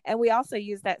 And we also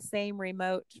use that same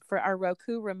remote for our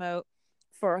Roku remote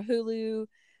for Hulu,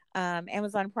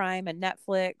 Amazon Prime, and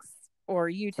Netflix, or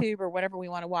YouTube, or whatever we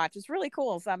want to watch. It's really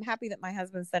cool. So I'm happy that my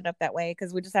husband set it up that way,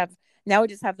 because we just have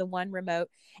the one remote.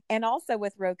 And also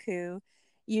with Roku,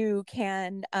 you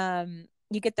can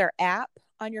you get their app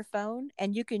on your phone,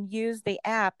 and you can use the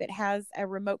app. It has a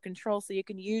remote control, so you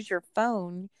can use your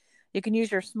phone. You can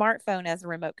use your smartphone as a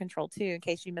remote control too, in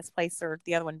case you misplace or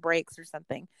the other one breaks or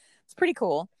something. It's pretty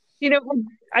cool.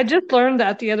 I just learned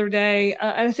that the other day.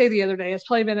 I say the other day, it's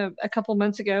probably been a couple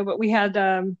months ago, but we had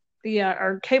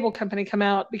our cable company come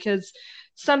out because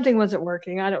something wasn't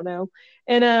working. I don't know.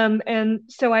 And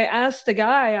so I asked the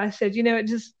guy, I said,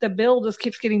 the bill just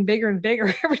keeps getting bigger and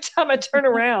bigger every time I turn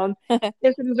around. I said,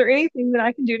 is there anything that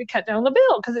I can do to cut down the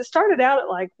bill? Because it started out at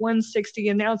like 160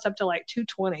 and now it's up to like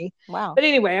 220. Wow. But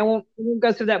anyway, I won't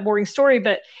go through that boring story.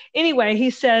 But anyway, he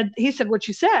said what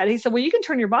you said. He said, well, you can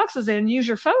turn your boxes in and use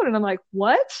your phone. And I'm like,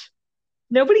 what?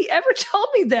 Nobody ever told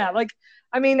me that. Like,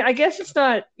 I mean, I guess it's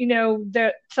not,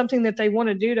 that something that they want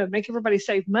to do to make everybody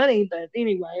save money. But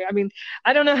anyway, I mean,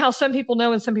 I don't know how some people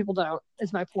know and some people don't,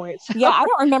 is my point. So, yeah, I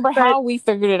don't remember how we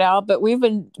figured it out, but we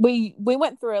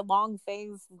went through a long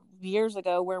phase years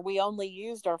ago where we only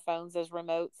used our phones as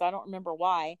remotes. I don't remember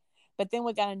why, but then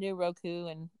we got a new Roku,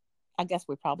 and I guess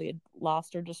we probably had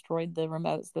lost or destroyed the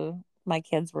remotes. My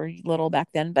kids were little back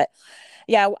then, but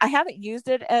yeah, I haven't used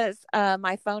it as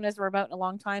my phone as a remote in a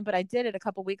long time, but I did it a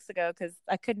couple weeks ago because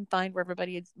I couldn't find where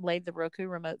everybody had laid the Roku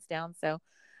remotes down. So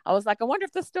I was like, I wonder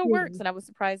if this still works. And I was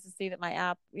surprised to see that my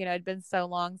app, it'd been so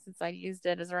long since I used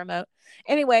it as a remote.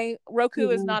 Anyway, Roku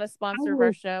is not a sponsor of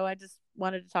our show. I just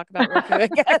wanted to talk about Roku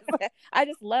because I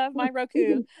just love my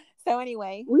Roku. So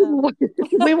anyway, we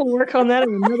will work on that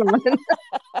in another one.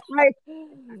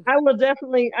 I will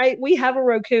definitely. We have a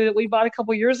Roku that we bought a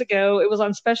couple years ago. It was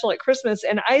on special at Christmas,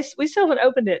 and we still haven't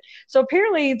opened it. So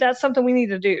apparently, that's something we need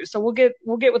to do. So we'll get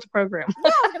with the program. Yeah,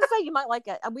 I was gonna say you might like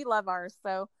it. We love ours,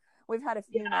 so we've had a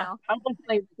few now. I'll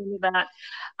definitely do that.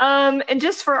 And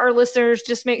just for our listeners,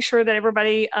 just make sure that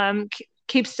everybody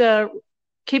keeps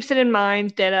it in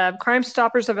mind that Crime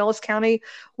Stoppers of Ellis County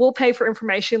will pay for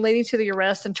information leading to the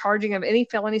arrest and charging of any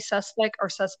felony suspect or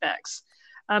suspects.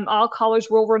 All callers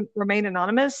will remain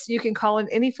anonymous. You can call in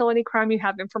any felony crime you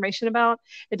have information about.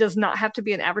 It does not have to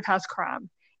be an advertised crime.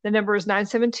 The number is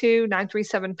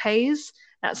 972-937-PAYS.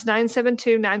 That's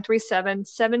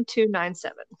 972-937-7297.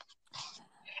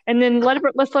 And then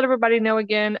let's let everybody know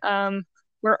again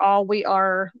where we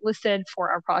are listed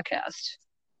for our podcast.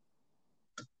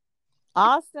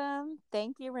 Awesome.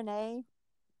 Thank you, Renee.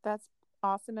 That's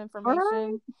awesome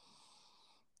information.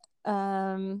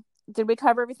 Right. Did we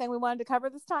cover everything we wanted to cover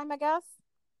this time, I guess?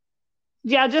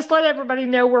 Yeah, just let everybody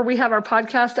know where we have our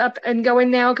podcast up and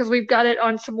going now, because we've got it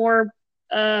on some more.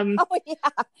 Oh, yeah.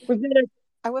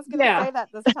 I was going to say that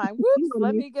this time. Whoops,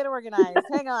 let me get organized.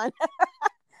 Hang on.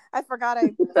 I forgot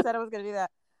I said I was going to do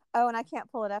that. Oh, and I can't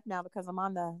pull it up now because I'm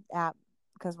on the app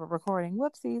because we're recording.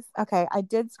 Whoopsies. Okay, I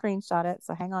did screenshot it,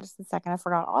 so hang on just a second. I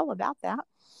forgot all about that.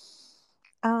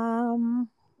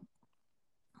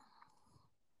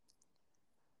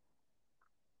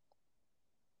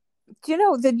 Do you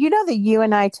know that you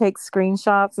and I take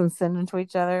screenshots and send them to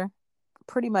each other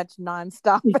pretty much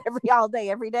nonstop all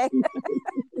day, every day?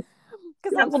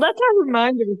 Well, that's our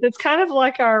reminders. It's kind of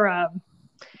like our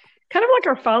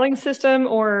filing system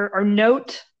or our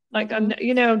note. Like, I can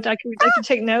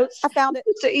take notes. I found it.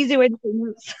 It's an easy way to take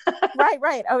notes.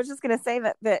 Right. I was just going to say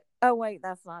that. Oh, wait,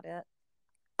 that's not it.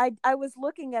 I was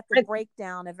looking at the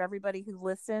breakdown of everybody who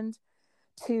listened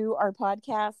to our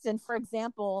podcast. And for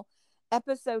example,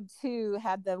 episode 2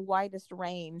 had the widest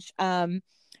range. We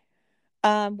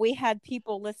had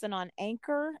people listen on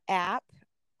Anchor app.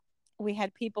 We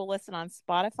had people listen on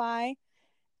Spotify,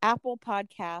 Apple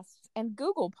Podcasts, and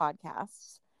Google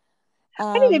Podcasts.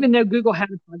 I didn't even know Google had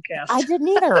a podcast. I didn't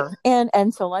either. And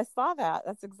until I saw that.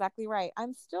 That's exactly right.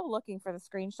 I'm still looking for the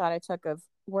screenshot I took of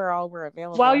where all were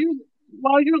available. While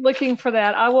you're looking for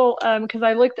that, I will, because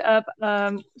I looked up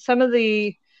some of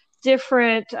the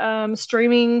different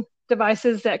streaming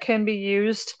devices that can be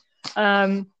used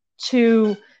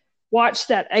to watch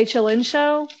that HLN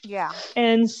show. Yeah.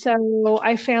 And so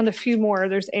I found a few more.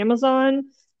 There's Amazon,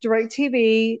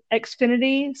 DirecTV,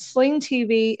 Xfinity, Sling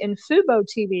TV, and Fubo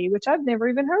TV, which I've never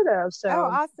even heard of. So,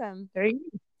 awesome! There you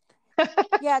go.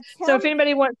 Yeah. So if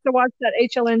anybody wants to watch that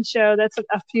HLN show, that's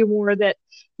a few more that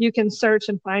you can search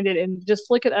and find it, and just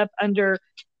look it up under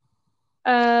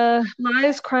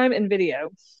Lies, Crime, and Video.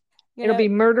 You It'll know, be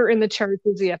Murder in the Church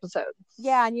is the episode.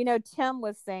 yeah, and Tim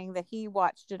was saying that he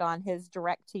watched it on his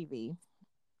direct TV.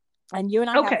 And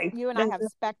Okay. you and I have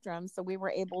Spectrum, so we were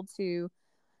able to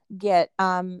get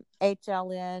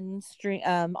HLN stream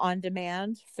on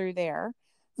demand through there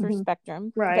through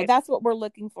Spectrum. But Right. that's what we're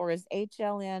looking for is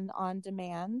HLN on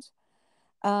demand.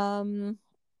 I'm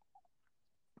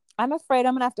afraid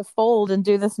I'm gonna have to fold and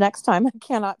do this next time. I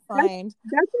cannot find.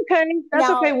 That's okay. That's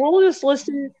Now, okay. We'll just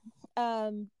listen.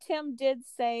 Tim did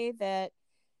say that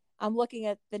I'm looking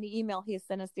at the email he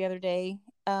sent us the other day.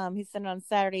 He sent it on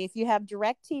Saturday. If you have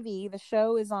Direct TV, the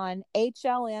show is on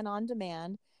HLN on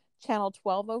demand, channel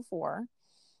 1204.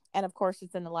 And of course,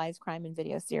 it's in the Lies, Crime, and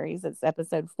Video series. It's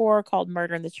episode 4 called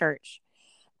Murder in the Church.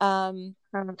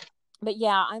 But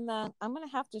yeah, I'm gonna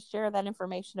have to share that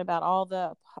information about all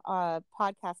the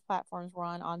podcast platforms we're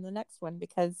on the next one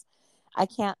because I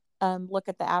can't look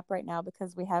at the app right now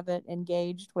because we haven't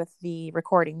engaged with the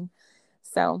recording.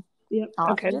 So Yep. I'll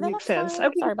have Okay, to do that that makes next sense. time.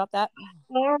 Okay. Sorry about that.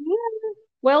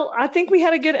 Well, I think we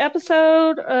had a good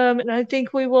episode, and I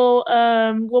think we'll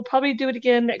probably do it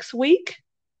again next week.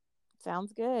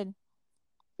 Sounds good.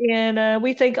 And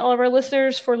we thank all of our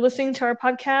listeners for listening to our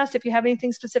podcast. If you have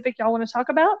anything specific y'all want to talk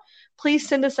about, please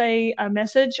send us a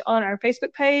message on our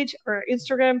Facebook page or our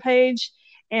Instagram page.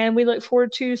 And we look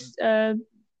forward to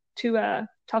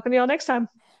talking to y'all next time.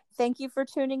 Thank you for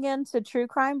tuning in to True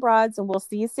Crime Broads, and we'll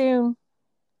see you soon.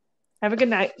 Have a good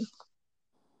night.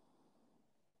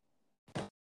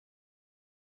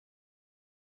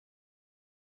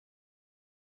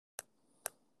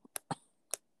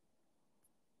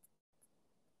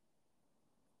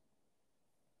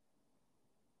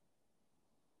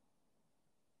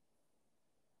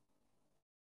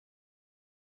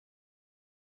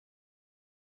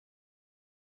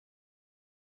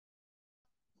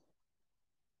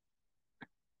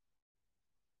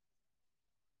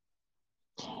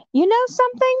 You know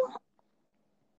something?